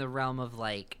of in the realm of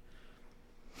like,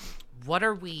 what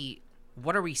are we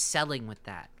selling with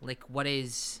that? Like,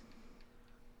 what's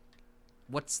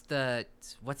the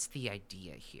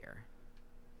idea here?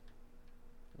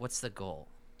 What's the goal?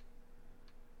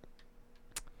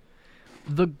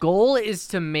 The goal is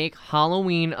to make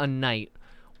Halloween a night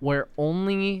where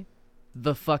only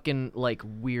the fucking like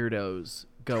weirdos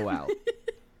go out.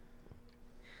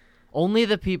 Only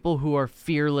the people who are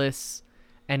fearless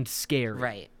and scared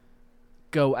Right.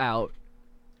 go out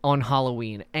on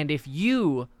Halloween. And if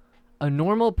you, a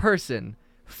normal person,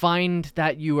 find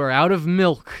that you are out of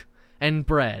milk and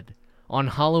bread on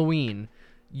Halloween,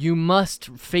 you must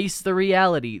face the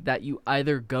reality that you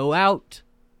either go out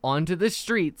onto the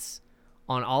streets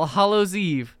on All Hallows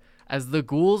Eve, as the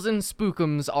ghouls and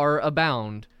spookums are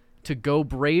abound, to go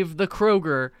brave the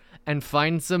Kroger and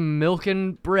find some milk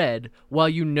and bread, while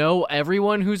you know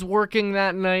everyone who's working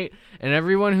that night and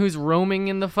everyone who's roaming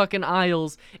in the fucking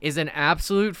aisles is an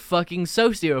absolute fucking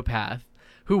sociopath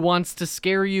who wants to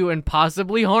scare you and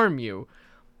possibly harm you.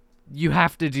 You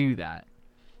have to do that.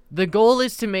 The goal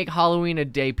is to make Halloween a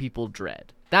day people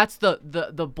dread. That's the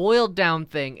boiled down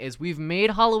thing is we've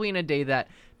made Halloween a day that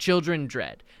children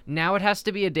dread. Now it has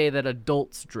to be a day that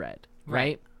adults dread,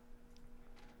 right?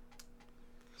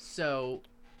 So,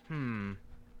 Well,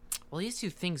 these two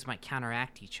things might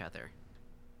counteract each other.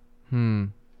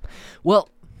 Well.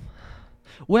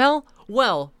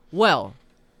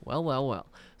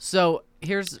 So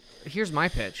here's my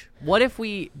pitch. What if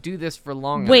we do this for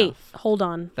long Wait, enough hold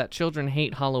on. that children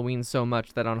hate Halloween so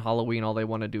much that on Halloween all they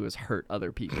want to do is hurt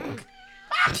other people?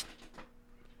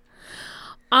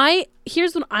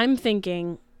 Here's what I'm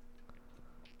thinking.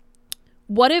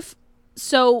 What if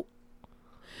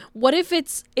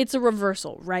it's a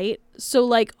reversal, right? So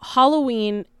like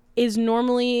Halloween is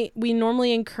we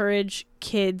normally encourage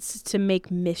kids to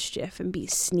make mischief and be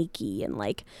sneaky and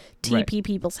like TP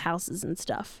people's houses and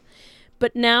stuff.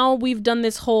 But now we've done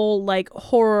this whole like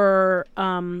horror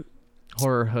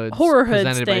Horror hoods thing.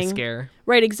 presented by Scare.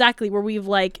 Right, exactly, where we've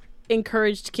like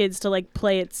encouraged kids to like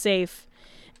play it safe.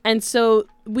 And so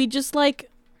we just like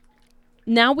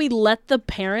now we let the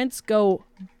parents go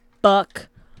buck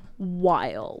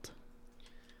wild.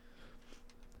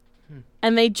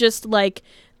 And they just like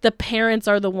the parents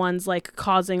are the ones like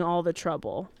causing all the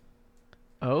trouble.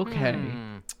 Okay.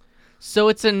 So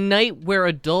it's a night where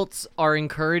adults are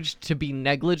encouraged to be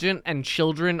negligent and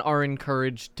children are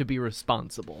encouraged to be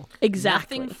responsible.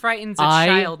 Exactly. Nothing frightens a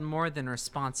child more than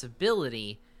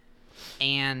responsibility,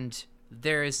 and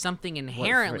there is something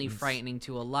inherently frightens? frightening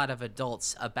to a lot of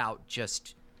adults about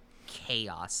just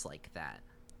chaos like that.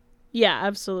 Yeah,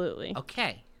 absolutely.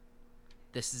 Okay.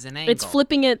 This is an angle. It's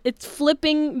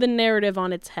flipping the narrative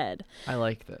on its head. I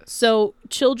like this. So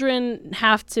children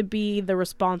have to be the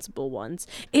responsible ones.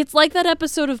 It's like that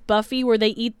episode of Buffy where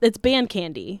it's band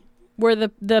candy, where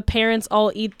the parents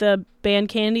all eat the band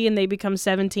candy and they become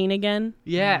 17 again.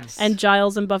 Yes. And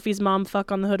Giles and Buffy's mom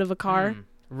fuck on the hood of a car.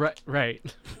 Right.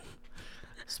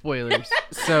 Spoilers.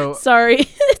 So Sorry.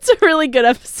 It's a really good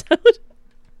episode.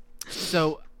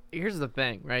 So here's the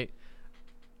thing, right?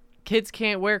 Kids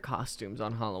can't wear costumes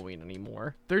on Halloween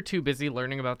anymore. They're too busy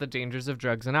learning about the dangers of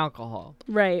drugs and alcohol.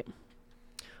 Right.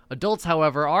 Adults,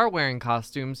 however, are wearing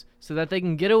costumes so that they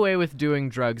can get away with doing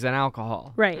drugs and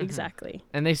alcohol. Right, exactly.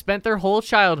 And they spent their whole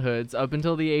childhoods up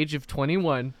until the age of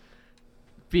 21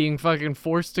 being fucking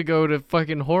forced to go to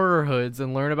fucking horror hoods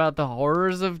and learn about the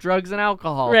horrors of drugs and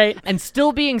alcohol. Right. And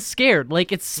still being scared.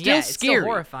 Like, it's still it's scary. still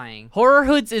horrifying. Horror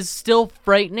hoods is still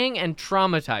frightening and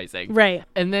traumatizing. Right.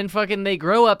 And then fucking they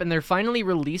grow up and they're finally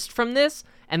released from this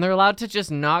and they're allowed to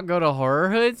just not go to horror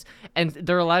hoods and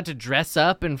they're allowed to dress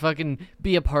up and fucking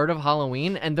be a part of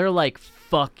Halloween and they're like,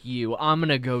 fuck you, I'm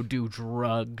gonna go do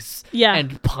drugs Yeah.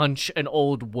 and punch an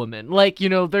old woman. Like, you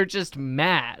know, they're just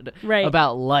mad Right.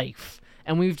 about life.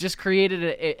 And we've just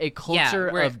created a culture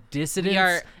of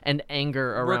dissidence and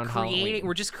anger around Halloween.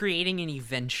 We're just creating an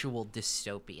eventual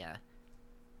dystopia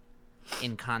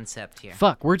in concept here.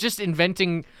 Fuck, we're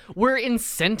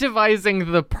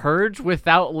incentivizing the purge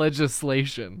without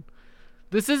legislation.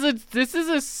 This is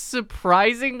a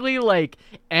surprisingly like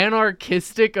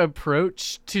anarchistic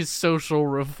approach to social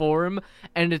reform,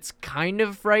 and it's kind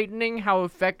of frightening how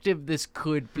effective this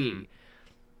could be.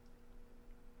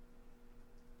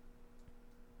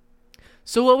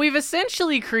 So what we've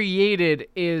essentially created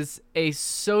is a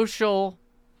social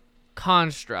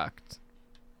construct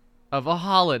of a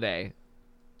holiday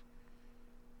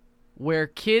where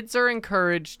kids are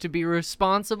encouraged to be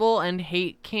responsible and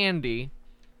hate candy,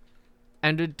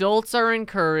 and adults are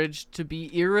encouraged to be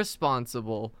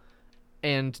irresponsible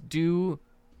and do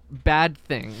bad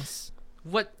things.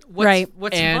 What's Right.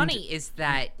 funny is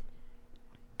that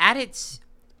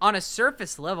on a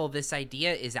surface level, this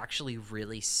idea is actually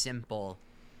really simple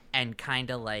and kind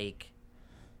of like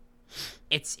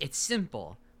it's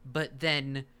simple, but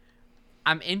then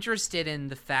I'm interested in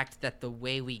the fact that the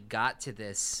way we got to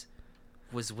this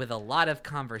was with a lot of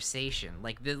conversation.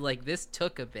 Like this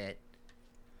took a bit.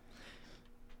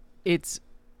 It's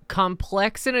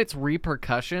complex in its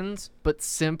repercussions, but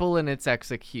simple in its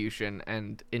execution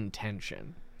and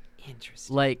intention.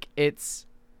 Interesting. Like, it's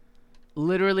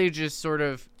literally just sort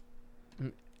of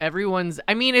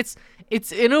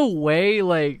it's in a way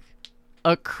like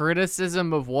a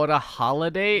criticism of what a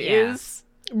holiday is.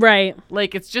 Right.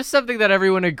 Like, it's just something that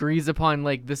everyone agrees upon,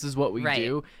 like, this is what we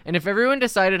do. And if everyone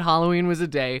decided Halloween was a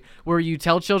day where you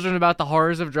tell children about the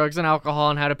horrors of drugs and alcohol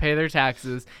and how to pay their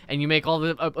taxes, and you make all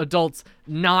the adults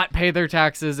not pay their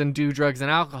taxes and do drugs and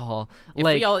alcohol, If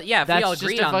we all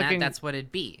agreed on that, that's what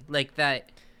it'd be. Like that.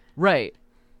 Right.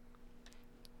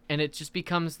 And it just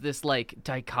becomes this, like,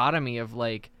 dichotomy of,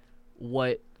 like,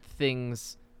 what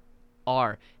things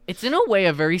are. It's in a way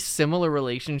a very similar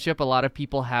relationship a lot of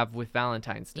people have with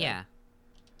Valentine's Day. Yeah.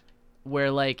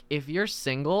 Where, like, if you're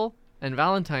single and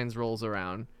Valentine's rolls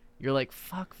around, you're like,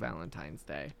 fuck Valentine's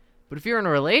Day. But if you're in a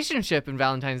relationship and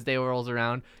Valentine's Day rolls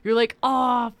around, you're like,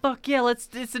 oh, fuck yeah,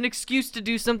 it's an excuse to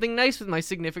do something nice with my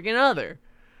significant other.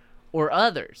 Or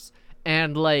others.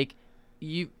 And, like,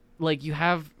 you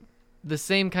have the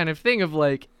same kind of thing of,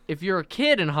 like, if you're a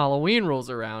kid and Halloween rolls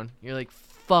around, you're like,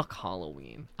 fuck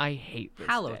Halloween. I hate this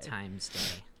Hallowtimes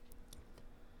Day.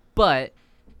 But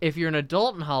if you're an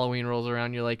adult and Halloween rolls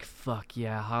around, you're like, fuck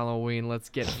yeah, Halloween. Let's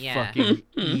get fucking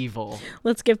evil.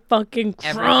 Let's get fucking drunk.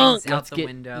 Everything's out Let's the get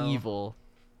window. evil.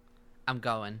 I'm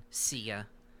going. See ya.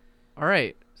 All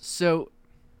right. So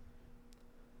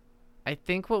I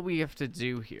think what we have to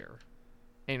do here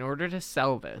in order to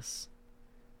sell this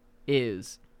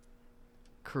is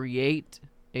create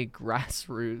a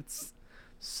grassroots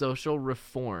social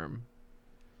reform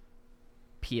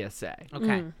PSA.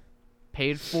 Okay.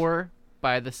 Paid for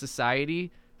by the Society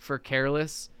for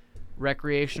Careless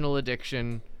Recreational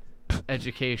Addiction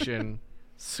Education.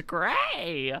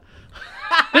 Scray!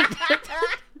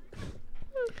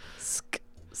 It's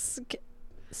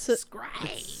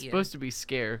supposed to be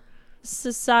scare.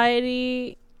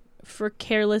 Society for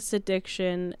Careless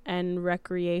Addiction and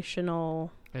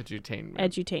Recreational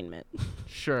Edutainment.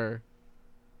 Sure.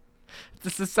 The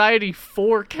Society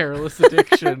for Careless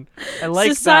Addiction. I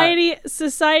like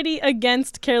Society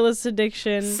Against Careless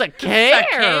Addiction.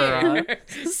 Sakare.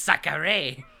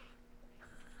 Sakare.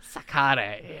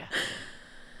 Sakare.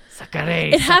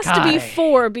 It has to be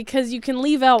 4 because you can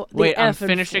leave out the Wait, F I'm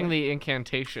finishing and the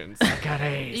incantation.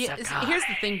 Sakare. Here's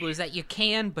the thing, Blue, is that you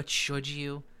can, but should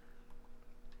you?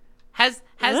 Is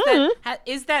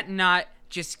that not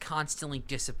just constantly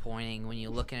disappointing when you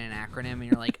look at an acronym and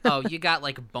you're like, oh, you got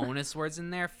like bonus words in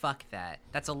there? Fuck that.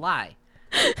 That's a lie.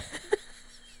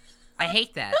 I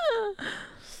hate that.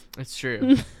 It's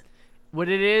true. What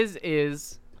it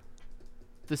is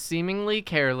the seemingly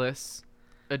careless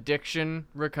addiction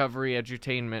recovery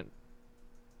edutainment.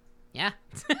 Yeah.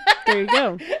 There you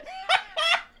go.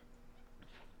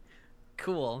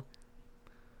 Cool.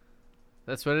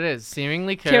 That's what it is.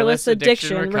 Seemingly Careless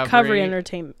addiction recovery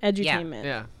entertainment, edutainment.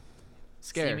 Yeah.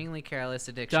 Scare. Seemingly careless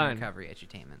addiction Done. recovery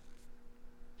edutainment.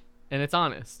 And it's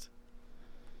honest.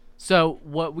 So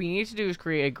what we need to do is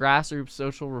create a grassroots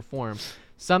social reform,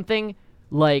 something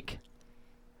like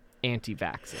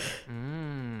anti-vaxxing.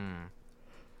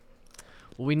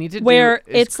 What we need to Where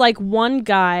do is it's like one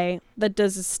guy that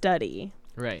does a study,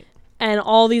 right. and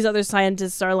all these other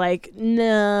scientists are like,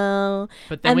 no.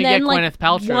 But then And we then get like Gwyneth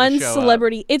Paltrow to one show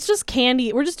celebrity. It's just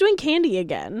Candy. We're just doing Candy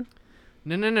again.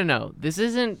 No. This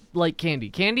isn't like Candy.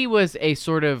 Candy was a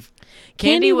sort of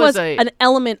Candy was a an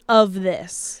element of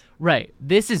this. right.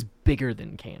 This is bigger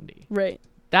than Candy. Right.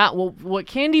 That what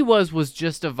Candy was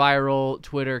just a viral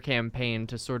Twitter campaign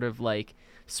to sort of like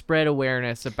spread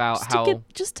awareness about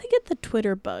Just to get the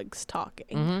Twitter bugs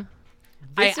talking. Mm-hmm.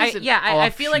 I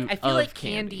feel like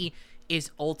Candy is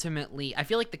ultimately. I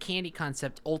feel like the Candy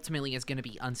concept ultimately is going to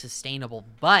be unsustainable.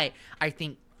 But I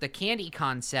think the Candy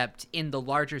concept, in the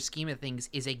larger scheme of things,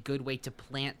 is a good way to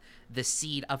plant the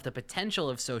seed of the potential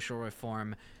of social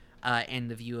reform and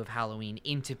the view of Halloween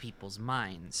into people's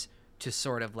minds to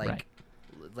sort of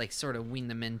sort of wean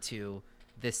them into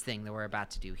this thing that we're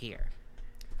about to do here.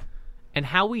 And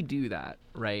how we do that,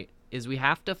 right, is we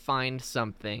have to find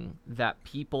something that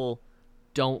people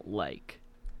don't like.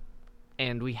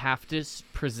 And we have to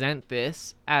present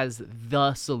this as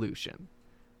the solution.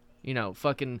 You know,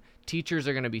 fucking teachers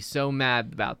are going to be so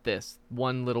mad about this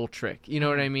one little trick. You know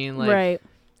what I mean? Like, Right.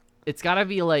 It's got to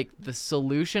be like the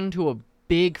solution to a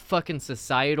big fucking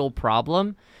societal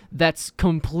problem that's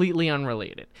completely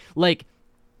unrelated. Like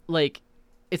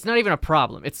it's not even a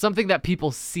problem. It's something that people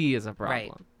see as a problem.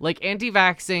 Right. Like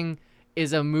anti-vaxxing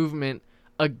is a movement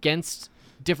against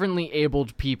differently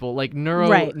abled people, like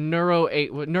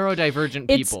neurodivergent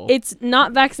people. It's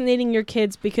not vaccinating your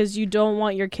kids because you don't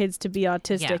want your kids to be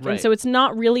autistic. Yeah. And Right. so it's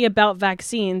not really about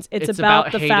vaccines. It's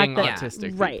about the hating fact that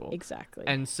autistic right, people. exactly.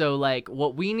 And so like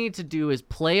what we need to do is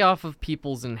play off of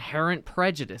people's inherent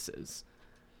prejudices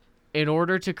in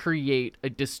order to create a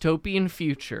dystopian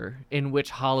future in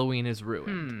which Halloween is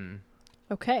ruined.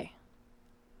 Okay.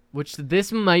 Which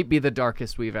this might be the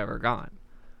darkest we've ever gone.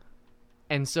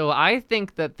 And so I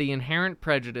think that the inherent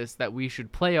prejudice that we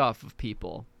should play off of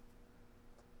people.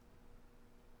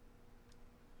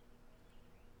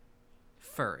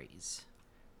 Furries.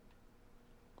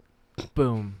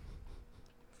 Boom.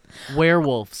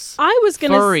 Werewolves. I was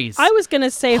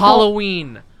gonna say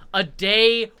Halloween. A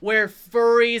day where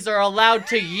furries are allowed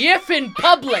to yiff in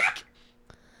public.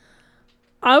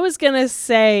 I was gonna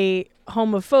say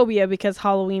homophobia because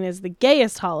Halloween is the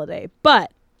gayest holiday,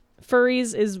 but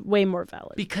furries is way more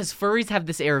valid. Because furries have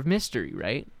this air of mystery,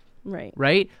 right? Right.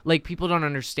 Right? Like, people don't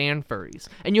understand furries.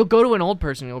 And you'll go to an old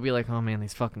person, and you'll be like, oh, man,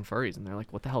 these fucking furries. And they're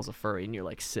like, what the hell's a furry? And you're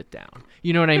like, sit down.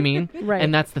 You know what I mean? Right.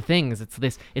 And that's the thing, is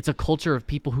it's a culture of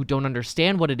people who don't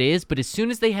understand what it is, but as soon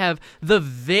as they have the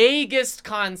vaguest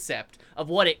concept of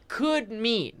what it could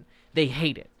mean, they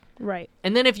hate it. Right.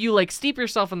 And then if you, like, steep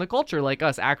yourself in the culture like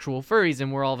us, actual furries,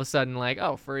 and we're all of a sudden like,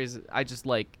 oh, furries, I just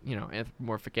like, you know,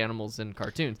 anthropomorphic animals in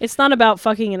cartoons. It's not about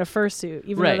fucking in a fursuit,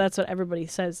 even Right. though that's what everybody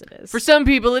says it is. For some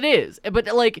people it is, but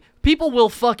like people will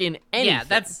fuck in anything. Yeah,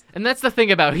 that's the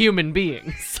thing about human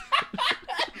beings.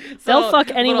 They'll So, fuck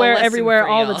little anywhere, lesson everywhere, for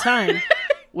all the y'all. time.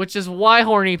 which is why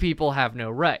horny people have no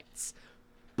rights.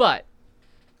 But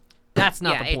that's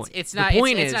not the point. It's The not.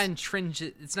 point It's is, not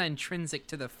intrinsic. It's not intrinsic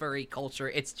to the furry culture.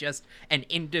 It's just an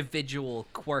individual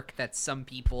quirk that some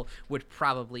people would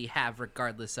probably have,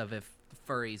 regardless of if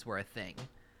furries were a thing.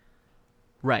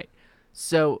 right.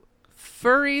 So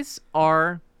furries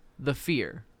are the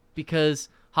fear because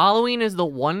Halloween is the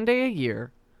one day a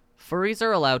year furries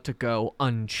are allowed to go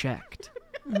unchecked.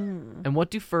 And what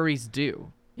do furries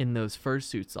do in those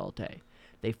fursuits all day?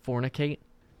 They fornicate,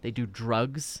 they do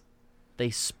drugs, they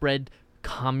spread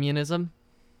communism.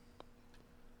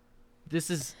 This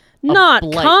is a Not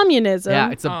blight. communism. Yeah,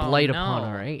 it's a Oh, blight upon no.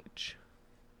 our age.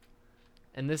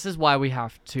 And this is why we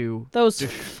have to Those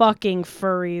fucking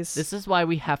furries. This is why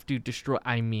we have to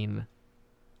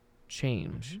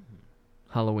change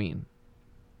Halloween.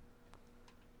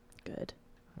 Good.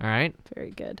 All right?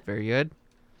 Very good. Very good.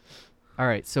 All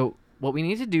right. So what we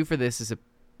need to do for this is a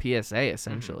PSA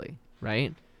essentially,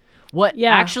 right? What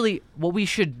we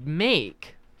should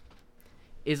make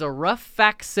is a rough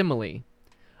facsimile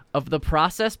of the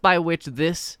process by which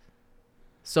this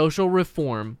social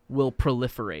reform will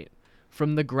proliferate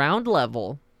from the ground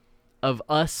level of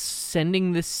us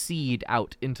sending this seed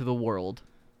out into the world,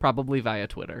 probably via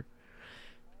Twitter,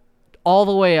 all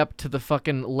the way up to the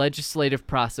fucking legislative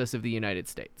process of the United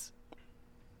States.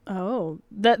 Oh,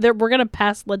 that we're gonna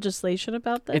pass legislation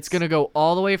about this. It's going to go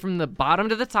all the way from the bottom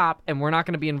to the top, and we're not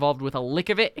going to be involved with a lick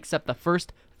of it except the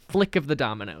first flick of the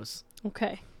dominoes.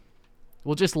 Okay.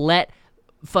 We'll just let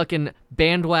fucking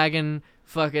bandwagon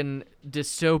fucking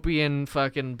dystopian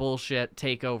fucking bullshit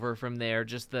take over from there.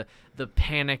 Just the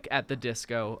Panic at the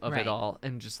Disco of Right. it all,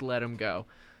 and just let them go.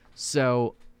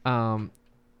 So,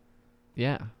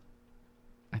 yeah,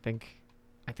 I think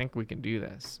we can do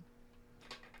this.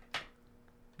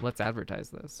 Let's advertise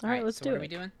this. All right, let's so do what it. are we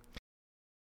doing?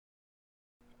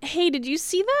 Hey, did you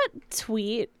see that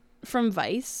tweet from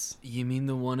Vice? You mean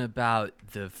the one about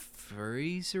the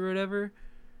furries or whatever?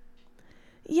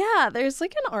 Yeah, there's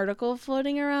like an article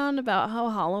floating around about how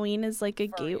Halloween is like a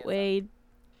gateway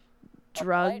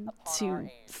drug to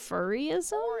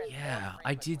furryism. Yeah,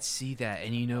 I did see that,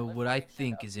 and you know what I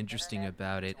think is interesting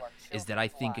about it is that I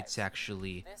think it's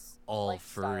actually all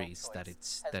furries that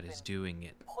is doing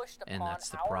it, and that's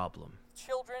the problem.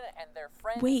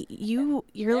 Wait,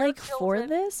 you're like for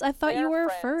this? I thought you were a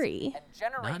furry.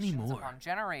 Not anymore. Upon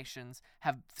generations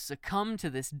have succumbed to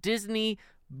this Disney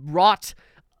wrought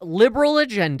liberal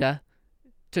agenda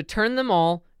to turn them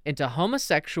all into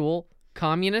homosexual,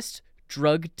 communist,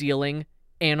 drug-dealing,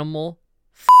 animal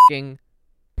f***ing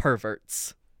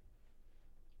perverts.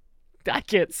 I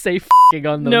can't say f***ing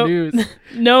on the news.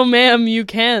 No, ma'am, you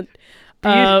can't.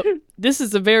 This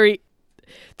is a very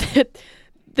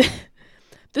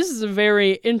this is a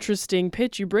very interesting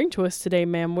pitch you bring to us today,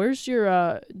 ma'am. Where's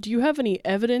your do you have any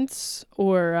evidence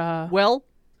or Well,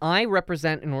 I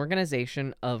represent an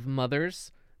organization of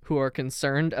mothers who are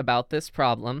concerned about this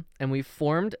problem, and we've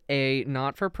formed a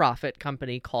not-for-profit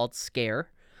company called Scare.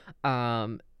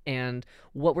 And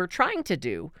what we're trying to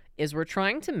do is we're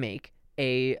trying to make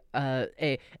a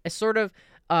sort of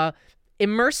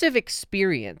immersive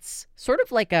experience, sort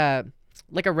of like a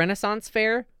Renaissance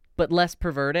fair, but less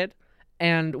perverted.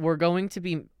 And we're going to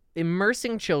be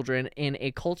immersing children in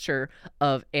a culture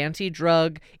of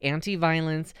anti-drug,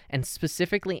 anti-violence, and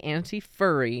specifically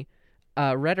anti-furry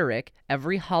rhetoric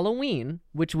every Halloween,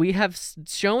 which we have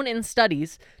shown in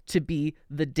studies to be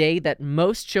the day that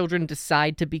most children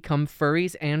decide to become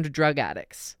furries and drug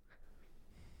addicts.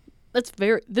 this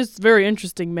is very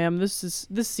interesting, ma'am. This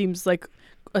seems like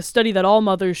a study that all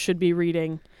mothers should be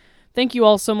reading. Thank you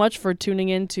all so much for tuning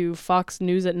in to Fox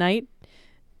News at Night,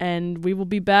 and we will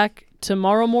be back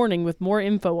tomorrow morning with more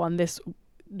info on this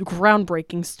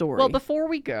groundbreaking story. Well, before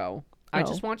we go, I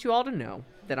just want you all to know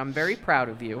that I'm very proud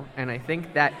of you, and I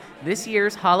think that this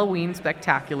year's Halloween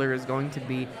Spectacular is going to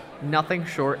be nothing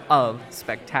short of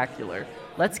spectacular.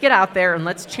 Let's get out there and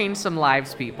let's change some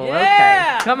lives, people.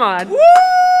 Yeah! Okay, come on.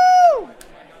 Woo!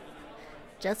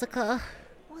 Jessica,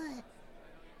 What?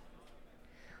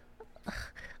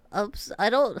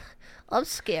 I'm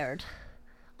scared.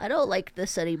 I don't like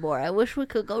this anymore. I wish we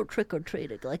could go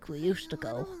trick-or-treating like we used to go.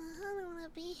 I don't want to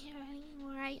be here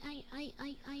anymore.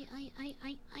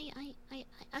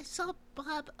 I saw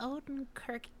Bob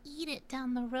Odenkirk eat it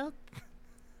down the road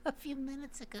a few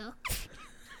minutes ago.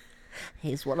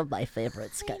 He's one of my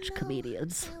favorite sketch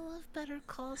comedians. I love Better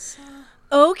Call Saul.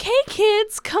 Okay,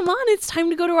 kids, come on. It's time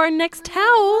to go to our next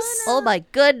house. Oh my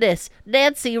goodness,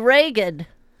 Nancy Reagan.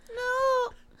 No.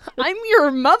 I'm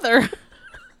your mother.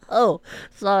 Oh,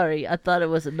 sorry. I thought it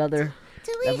was another.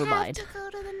 Do we Never have mind. to go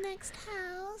to the next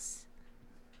house?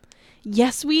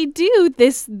 Yes, we do.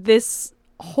 This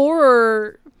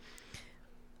horror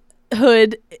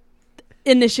hood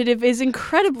initiative is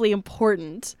incredibly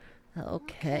important.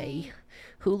 Okay.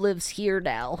 Who lives here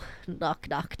now? Knock,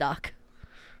 knock, knock.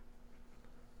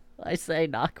 I say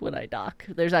knock when I knock.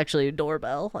 There's actually a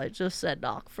doorbell. I just said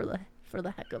knock for the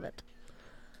heck of it.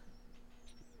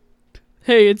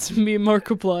 Hey, it's me,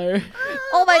 Markiplier.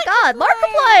 Oh my god,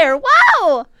 Markiplier!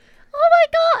 Wow! Oh my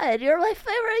god, you're my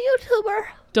favorite YouTuber.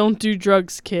 Don't do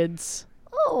drugs, kids.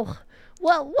 Oh,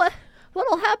 well,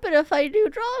 what'll happen if I do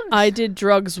drugs? I did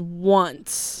drugs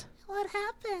once. What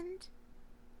happened?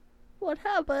 What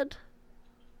happened?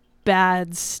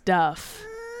 Bad stuff.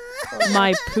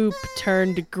 My poop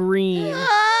turned green.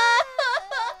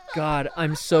 God,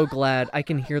 I'm so glad. I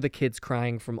can hear the kids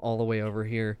crying from all the way over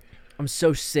here. I'm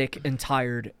so sick and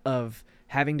tired of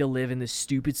having to live in this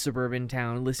stupid suburban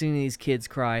town, listening to these kids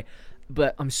cry.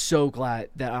 But I'm so glad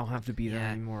that I don't have to be there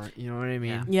anymore. You know what I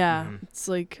mean? Yeah, it's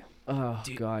like... Oh,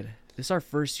 God. This is our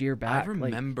first year back. I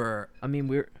remember.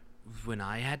 When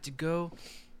I had to go,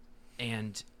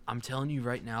 and I'm telling you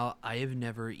right now, I have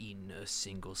never eaten a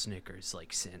single Snickers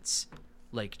since.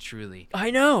 Truly. I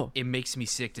know. It makes me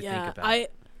sick to think about.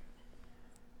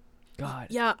 God.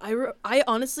 Yeah, I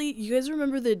honestly, you guys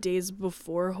remember the days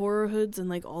before horror hoods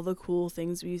and all the cool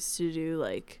things we used to do,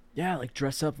 Yeah,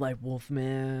 dress up like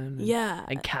Wolfman. Yeah.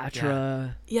 And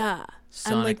Catra. Yeah.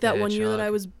 Sonic and that the one year that Hedgehog.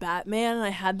 I was Batman and I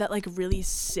had that really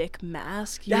sick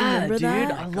mask. You Yeah, remember dude,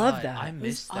 that? I love that. I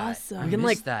missed that. awesome. I We can,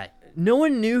 missed that. No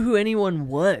one knew who anyone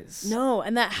was. No,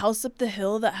 and that house up the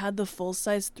hill that had the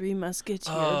full-size Three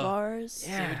Musketeer bars.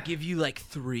 They would give you like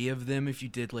 3 of them if you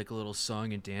did like a little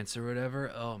song and dance or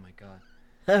whatever. Oh my god.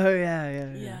 Oh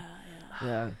yeah.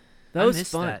 That was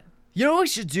missed fun. that. You know what we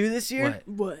should do this year?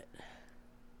 What?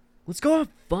 Let's go have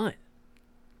fun.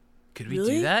 Could we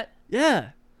Really? do that? Yeah.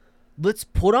 Let's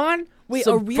put on Wait,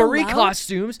 some are we furry allowed?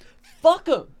 costumes. Fuck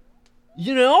them.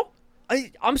 You know?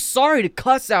 I'm sorry to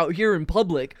cuss out here in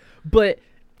public, but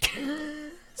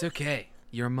It's okay.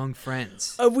 You're among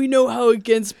friends. We know how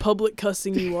against public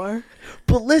cussing you are.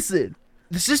 but listen,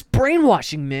 this is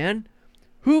brainwashing, man.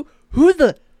 Who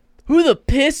the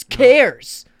piss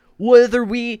cares whether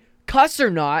we cuss or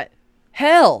not?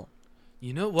 Hell,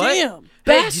 You know what? Damn. Hey,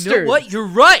 bastard. you know what? You're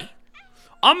right.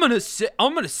 I'm gonna say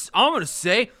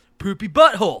poopy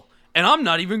butthole, and I'm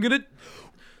not even gonna.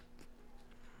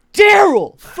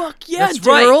 Daryl. Fuck yeah, That's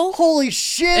right. Daryl. Holy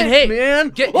shit, And hey,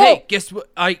 man. Hey, Whoa. guess what?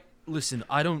 Listen.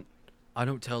 I don't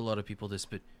tell a lot of people this,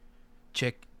 but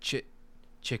check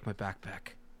my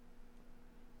backpack.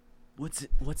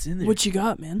 What's in there? What you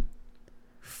got, man?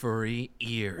 Furry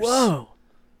ears. Whoa.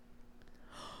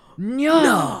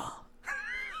 No.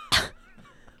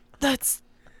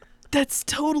 That's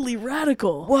totally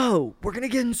radical. Whoa, we're gonna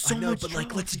get in so I know, much but trouble.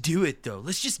 like, let's do it though.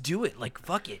 Let's just do it. Like,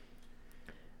 fuck it.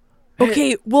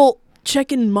 Okay, well,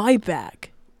 check in my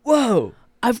bag. Whoa.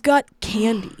 I've got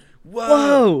candy.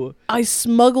 Whoa. I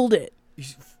smuggled it.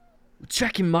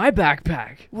 Checking my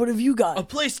backpack. What have you got? A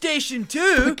PlayStation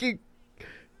 2. Fucking-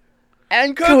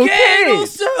 And Cocaine cocaine.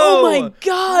 also. Oh my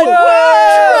god!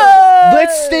 Whoa.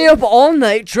 Let's stay up all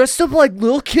night dressed up like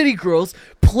little kitty girls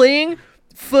playing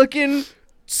fucking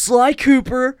Sly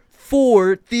Cooper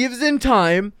 4 Thieves in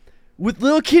Time with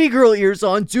little kitty girl ears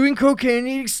on doing cocaine and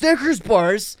eating Snickers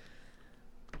bars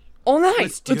all night.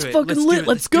 Let's do Let's it. fucking do lit. it.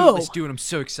 Let's do it. go. Let's do it. I'm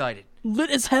so excited. Lit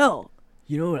as hell.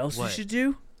 You know what else we What? should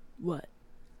do? What?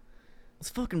 Let's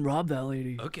fucking rob that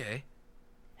lady. Okay.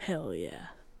 Hell yeah.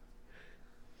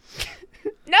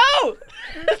 No!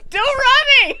 Don't rob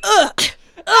me!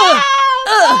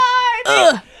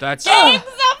 That's Gangs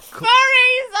of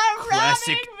furries are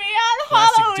classic. robbing me on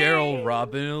Classic Halloween. Daryl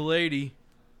robbing a lady.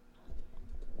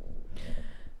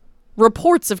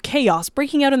 Reports of chaos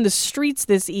breaking out in the streets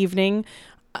this evening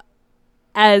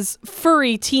as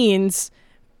furry teens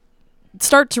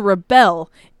start to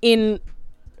rebel in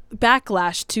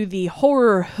backlash to the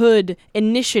Horror Hood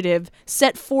initiative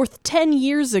set forth 10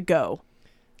 years ago.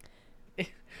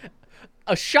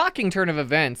 A shocking turn of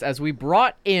events as we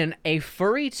brought in a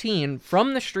furry teen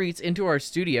from the streets into our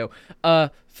studio.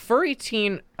 Furry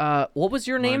teen, what was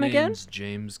your name My again? name's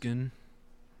James Gunn.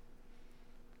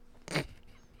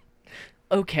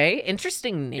 Okay,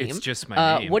 interesting name. It's just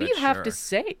my name. What do you but have to sure.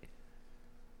 say?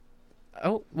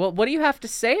 Oh, well, what do you have to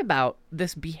say about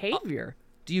this behavior?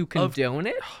 Do you condone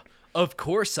it? Of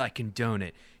course I condone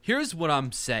it. Here's what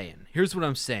I'm saying.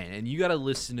 And you gotta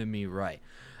listen to me right.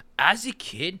 As a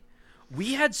kid,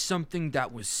 we had something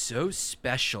that was so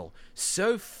special,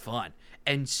 so fun,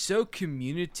 and so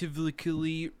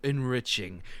communicatively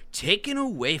enriching, taken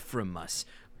away from us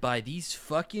by these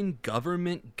fucking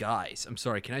government guys. I'm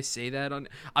sorry, can I say that on?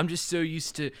 I'm just so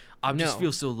used to. Just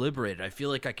feel so liberated. I feel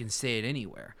like I can say it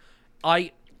anywhere.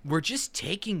 We're just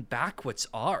taking back what's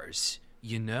ours,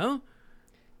 you know?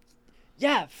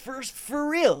 Yeah, for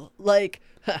real. Like,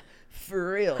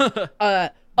 for real.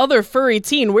 Other furry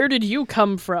teen, where did you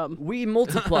come from? We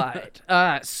multiplied.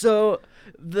 So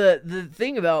the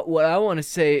thing about what I want to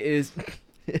say is,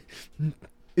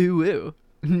 ooh, ooh.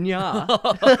 Yeah.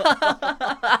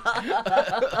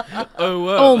 Oh,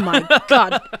 whoa. Oh my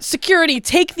god. Security,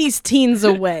 take these teens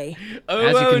away.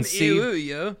 As you can and see- ew,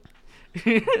 yo.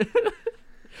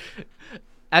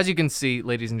 As you can see,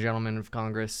 ladies and gentlemen of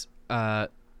Congress,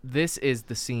 this is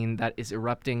the scene that is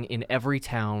erupting in every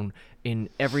town, in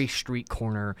every street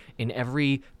corner, in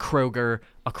every Kroger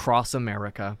across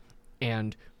America,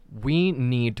 and we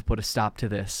need to put a stop to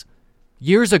this.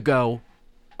 Years ago,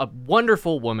 a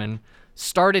wonderful woman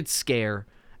started Scare,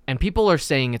 and people are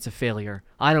saying it's a failure.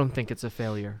 I don't think it's a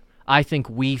failure. I think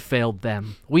we failed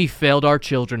them. We failed our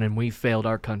children, and we failed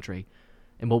our country.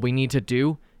 And what we need to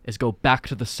do is go back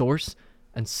to the source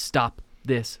and stop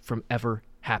this from ever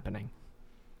happening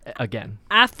again.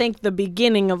 I think the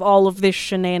beginning of all of this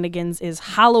shenanigans is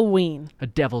Halloween. A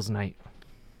devil's night.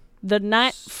 The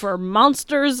night for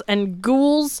monsters and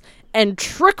ghouls and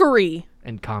trickery.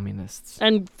 And communists.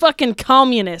 And fucking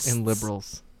communists. And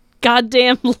liberals.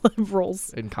 Goddamn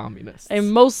liberals. And communists.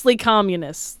 And mostly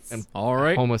communists. And All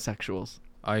right. homosexuals.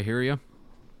 I hear you.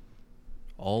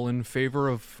 All in favor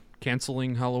of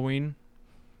canceling Halloween?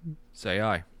 Say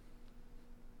aye.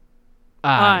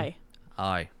 Aye.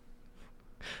 Aye.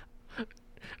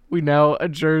 We now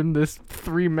adjourn this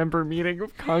 3-member meeting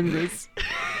of Congress.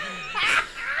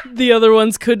 The other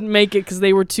ones couldn't make it because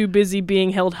they were too busy being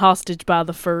held hostage by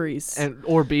the furries.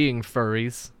 Or being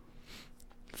furries.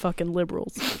 Fucking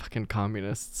liberals. Fucking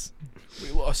communists.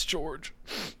 We lost George.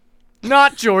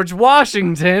 Not George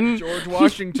Washington. George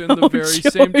Washington, No, the very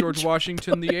same George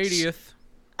Washington, the 80th.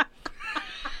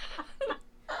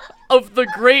 Of the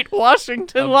Great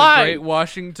Washington Of Line. the Great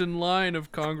Washington Line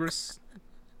of Congress.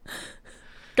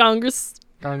 Congress.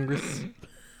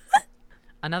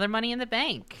 Another Money in the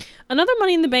Bank. Another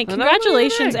Money in the Bank. Another Money in the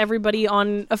Congratulations, Bank. everybody,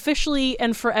 on officially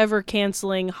and forever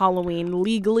canceling Halloween.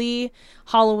 Legally,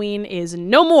 Halloween is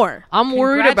no more. I'm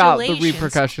worried about the Congratulations.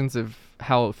 repercussions of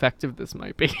how effective this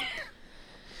might be.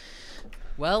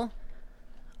 Well,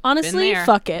 Honestly, there.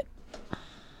 fuck it.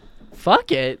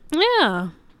 Fuck it. Yeah.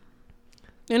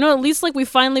 You know, at least like we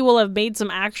finally will have made some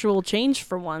actual change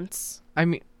for once. I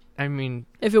mean,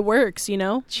 If it works, you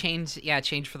know? change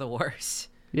for the worse.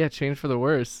 yeah, change for the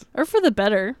worse. Or for the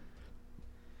better.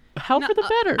 How No, for the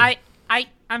better?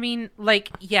 I mean,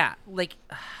 like, yeah, like.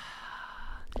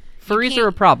 Furries can't- are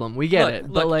a problem. We get it.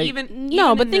 But Look, like,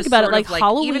 No, but in think this about it, sort of,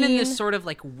 like, even in this Halloween- sort of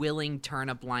like willing turn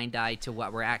a blind eye to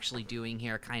what we're actually doing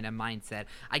here kind of mindset,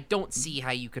 I don't see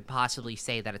how you could possibly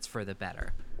say that it's for the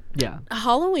better. yeah.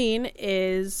 Halloween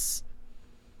is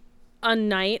a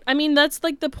night. I mean, that's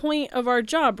like the point of our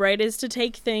job, right? Is to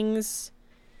take things.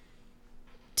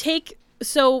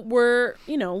 So we're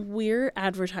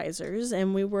advertisers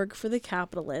and we work for the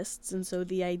capitalists. And so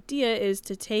the idea is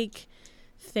to take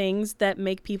things that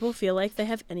make people feel like they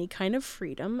have any kind of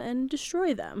freedom and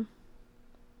destroy them.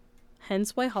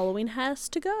 Hence why Halloween has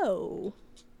to go.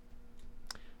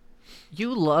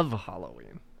 You love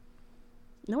Halloween.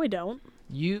 No, I don't.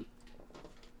 You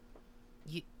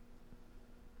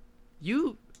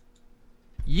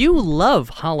love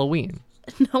Halloween.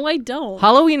 No, I don't.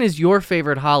 Halloween is your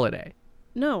favorite holiday.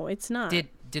 No, it's not.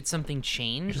 Did something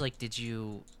change? Like, did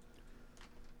you?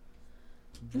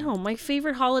 No, my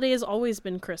favorite holiday has always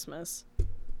been Christmas.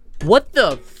 What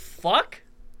the fuck?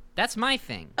 That's my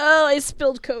thing. Oh, I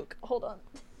spilled Coke. Hold on.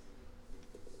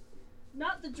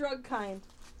 Not the drug kind.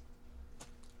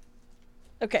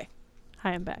 Okay.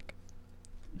 Hi, I'm back.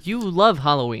 You love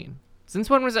Halloween. Since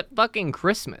when was it fucking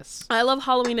Christmas? I love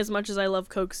Halloween as much as I love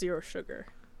Coke Zero Sugar.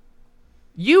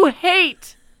 You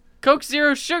hate Coke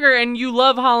Zero Sugar and you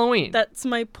love Halloween. That's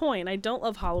my point. I don't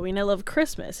love Halloween. I love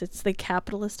Christmas. It's the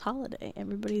capitalist holiday.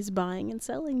 Everybody's buying and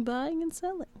selling, buying and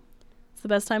selling. It's the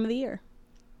best time of the year.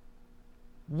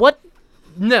 What?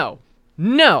 No.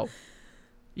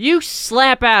 You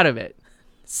slap out of it.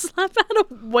 Slap out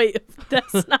of... Wait,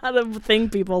 that's not a thing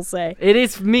people say. It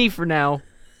is me for now.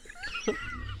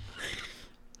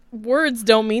 Words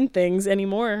don't mean things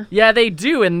anymore. Yeah, they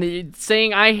do, and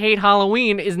saying I hate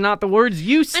Halloween is not the words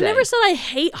you say. I never said I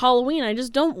hate Halloween. I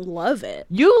just don't love it.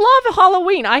 You love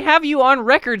Halloween. I have you on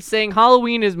record saying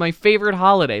Halloween is my favorite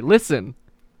holiday. Listen.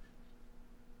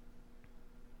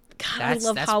 God, I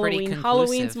love that's pretty Halloween. conclusive.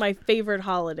 Halloween's my favorite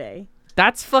holiday.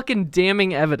 That's fucking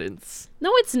damning evidence.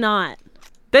 No, it's not.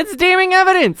 That's damning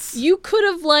evidence. You could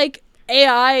have, like,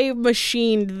 AI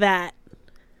machined that.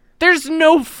 There's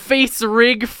no face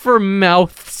rig for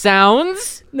mouth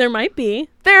sounds. There might be.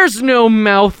 There's no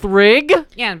mouth rig.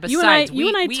 Yeah, and You and I- besides, you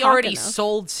and I we talk already enough.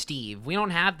 sold Steve. We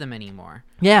don't have them anymore.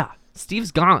 Yeah,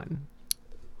 Steve's gone.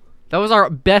 That was our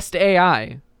best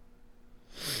AI.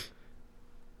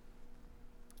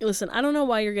 Listen, I don't know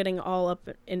why you're getting all up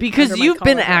in Because under my you've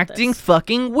been collar about acting this.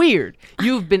 fucking weird.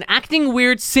 You've been acting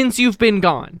weird since you've been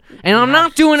gone. And I'm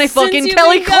not doing a Since fucking you've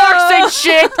Kelly been Clarkson gone.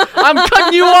 shit. I'm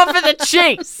cutting you off at the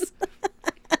chase.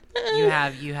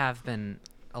 You have been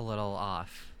a little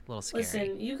off, a little scary.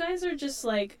 Listen, you guys are just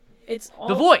like, it's all...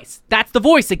 The voice. That's the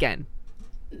voice again.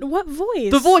 What voice?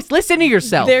 The voice. Listen to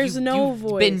yourself. There's no You've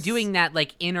voice. been doing that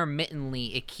like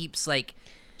intermittently. It keeps like,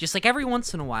 just like every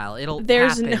once in a while, it'll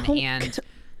There's happen, no- and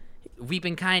we've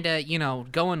been kind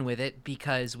of going with it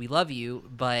because we love you,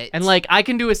 but And like I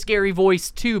can do a scary voice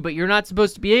too, but you're not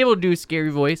supposed to be able to do a scary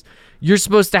voice. You're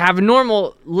supposed to have a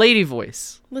normal lady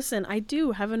voice. Listen, I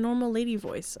do have a normal lady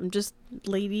voice. I'm just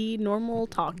lady normal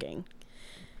talking.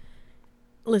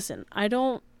 Listen, I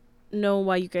don't know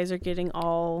why you guys are getting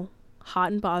all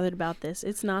hot and bothered about this.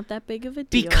 It's not that big of a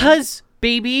deal. Because,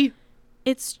 baby,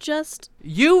 it's just...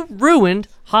 you ruined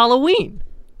Halloween.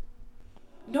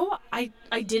 No, I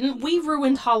didn't. We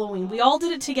ruined Halloween. We all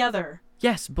did it together.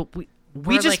 Yes, but we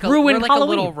we're just like ruined we're like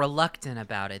Halloween. a little reluctant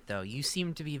about it, though. You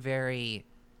seem to be very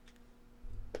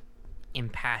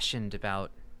impassioned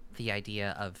about the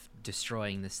idea of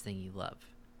destroying this thing you love.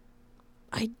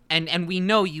 And we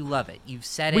know you love it. You've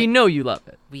said it. We know you love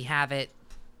it. We have it.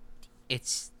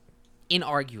 It's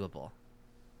inarguable.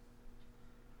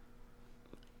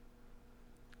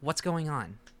 What's going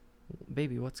on?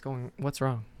 Baby, what's wrong?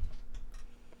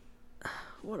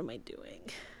 What am I doing?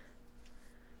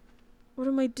 What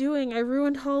am I doing? I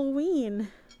ruined Halloween.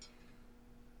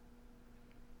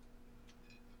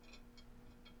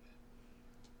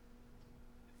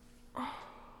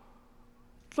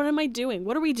 What am I doing?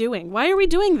 What are we doing? Why are we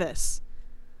doing this?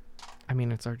 I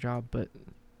mean, it's our job, but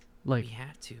like We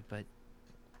had to, but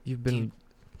you've been.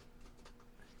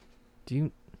 Do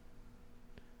you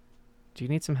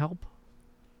need some help?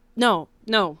 No.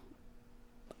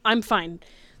 I'm fine.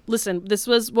 Listen, this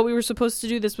was what we were supposed to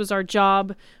do. This was our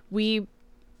job. We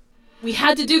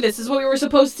had to do this. This is what we were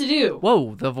supposed to do.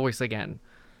 Whoa, the voice again.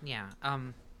 yeah.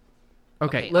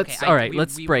 Okay, let's break. We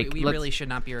Let's- really should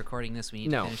not be recording this. We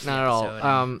need to No, finish the not at all.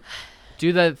 episode.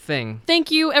 Do the thing. Thank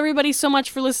you, everybody, so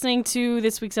much for listening to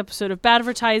this week's episode of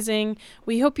Badvertising.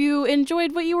 We hope you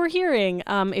enjoyed what you were hearing.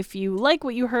 If you like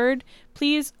what you heard,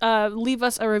 please leave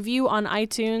us a review on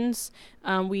iTunes.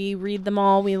 We read them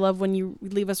all. We love when you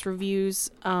leave us reviews.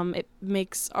 It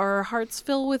makes our hearts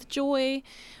fill with joy.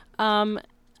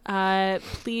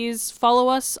 Please follow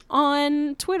us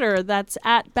on Twitter. That's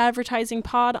at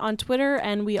Badvertisingpod on Twitter,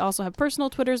 and we also have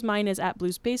personal Twitters. Mine is at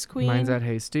Blue Space Queen. Mine's at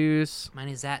Hey Stews. Mine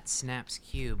is at Snaps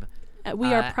Cube.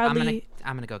 We are proudly.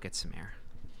 I'm gonna go get some air.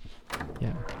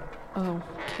 Yeah.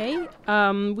 Okay.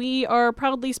 We are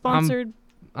proudly sponsored.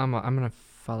 I'm gonna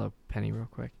follow Penny real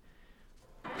quick.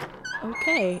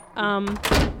 Okay.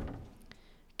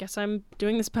 Guess I'm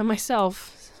doing this by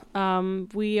myself.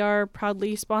 We are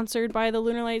proudly sponsored by the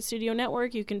Lunar Light Studio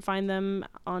Network. You can find them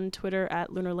on Twitter at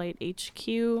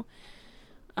LunarLightHQ.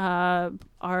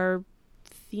 Our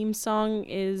theme song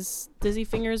is Dizzy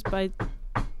Fingers by...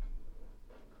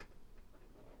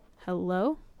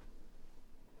 Hello?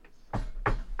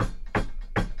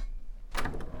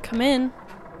 Come in.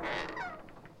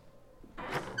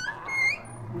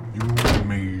 You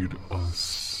made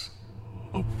us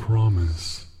a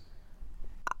promise.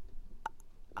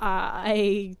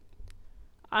 I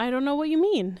don't know what you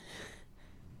mean.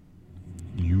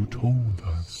 You told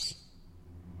us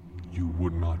you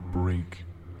would not break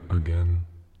again.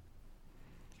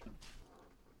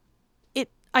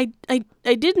 I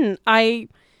didn't. I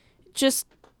just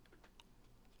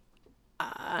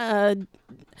I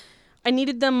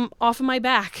needed them off of my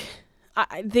back.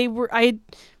 I'm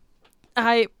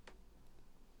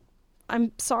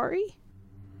sorry.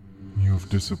 You've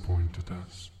disappointed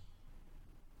us.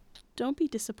 Don't be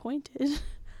disappointed.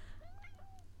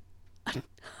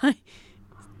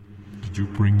 Did you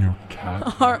bring your cat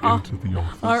into the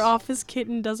office? Our office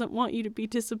kitten doesn't want you to be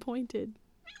disappointed.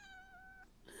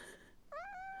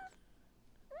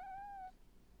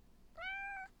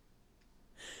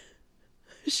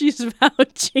 She's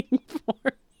vouching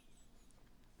for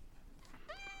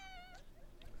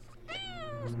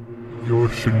me. Your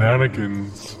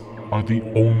shenanigans are the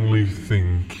only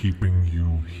thing keeping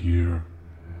you here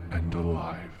and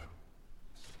alive.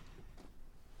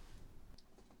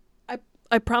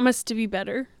 I promise to be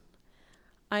better.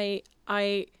 I'm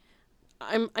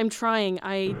trying.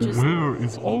 I just Where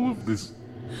is all of this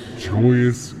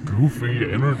joyous, goofy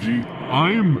energy?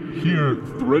 I'm here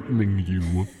threatening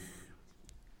you.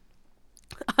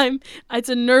 it's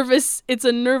a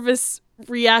nervous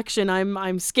reaction.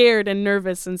 I'm scared and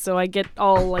nervous, and so I get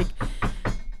all like,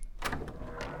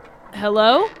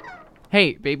 hello?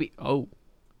 Hey, baby. Oh.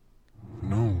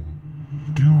 No.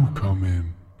 Do come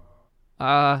in.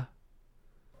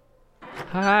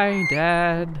 Hi,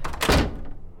 Dad.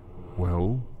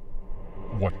 Well,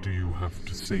 what do you have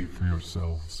to say for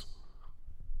yourselves?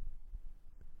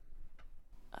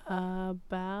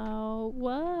 About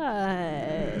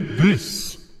what?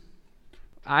 This!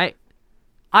 I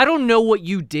don't know what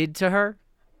you did to her.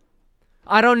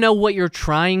 I don't know what you're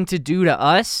trying to do to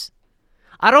us.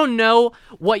 I don't know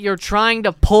what you're trying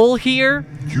to pull here.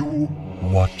 You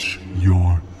watch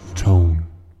your tone.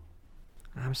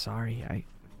 I'm sorry.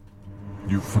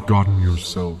 You've forgotten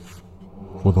yourself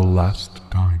for the last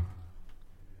time.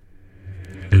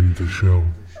 End the show.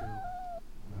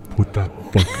 Put that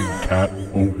fucking cat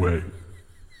away.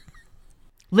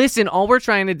 Listen, all we're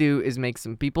trying to do is make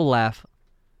some people laugh.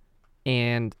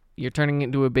 And you're turning it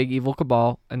into a big evil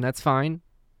cabal, and that's fine.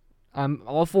 I'm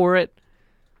all for it.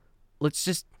 Let's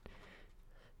just...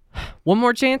 One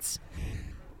more chance?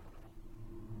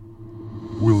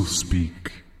 We'll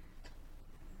speak.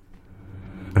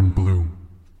 And Blue.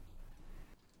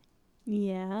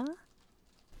 Yeah?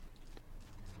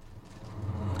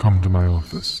 Come to my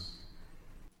office.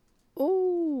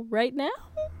 Oh, right now?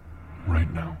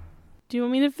 Right now. Do you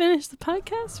want me to finish the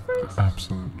podcast first?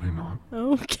 Absolutely not.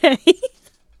 Okay.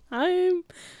 I'm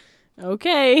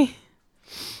okay.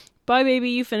 Bye,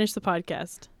 baby. You finish the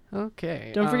podcast.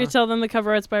 Okay. Don't forget to tell them the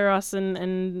cover art's by Ross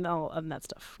and all of that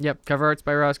stuff. Yep. Cover art's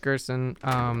by Ross Gerson.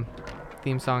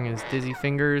 Theme song is Dizzy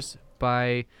Fingers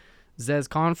by Zez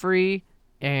Confrey.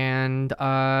 And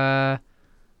we're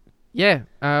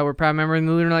proud member of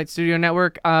the Lunar Light Studio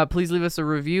Network. Please leave us a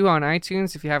review on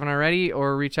iTunes if you haven't already,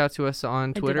 or reach out to us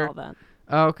on Twitter. I did all that.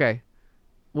 Oh, okay.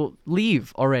 Well,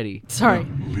 leave already. Sorry.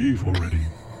 Leave already.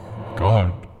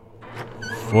 God.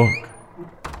 Fuck.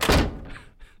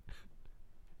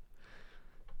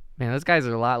 Man, those guys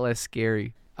are a lot less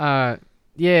scary. So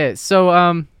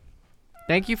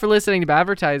thank you for listening to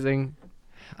Advertising.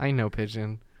 I know,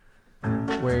 Pigeon.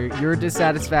 Where your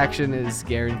dissatisfaction is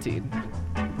guaranteed.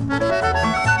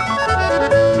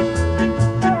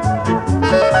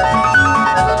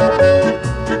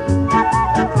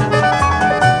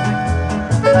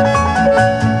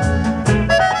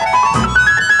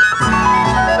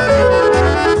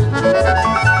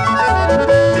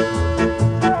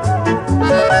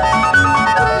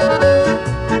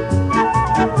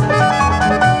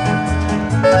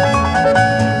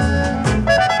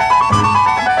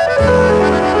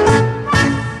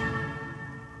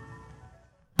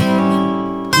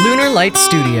 Light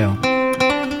Studio.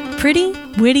 Pretty,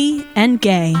 witty, and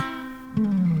gay.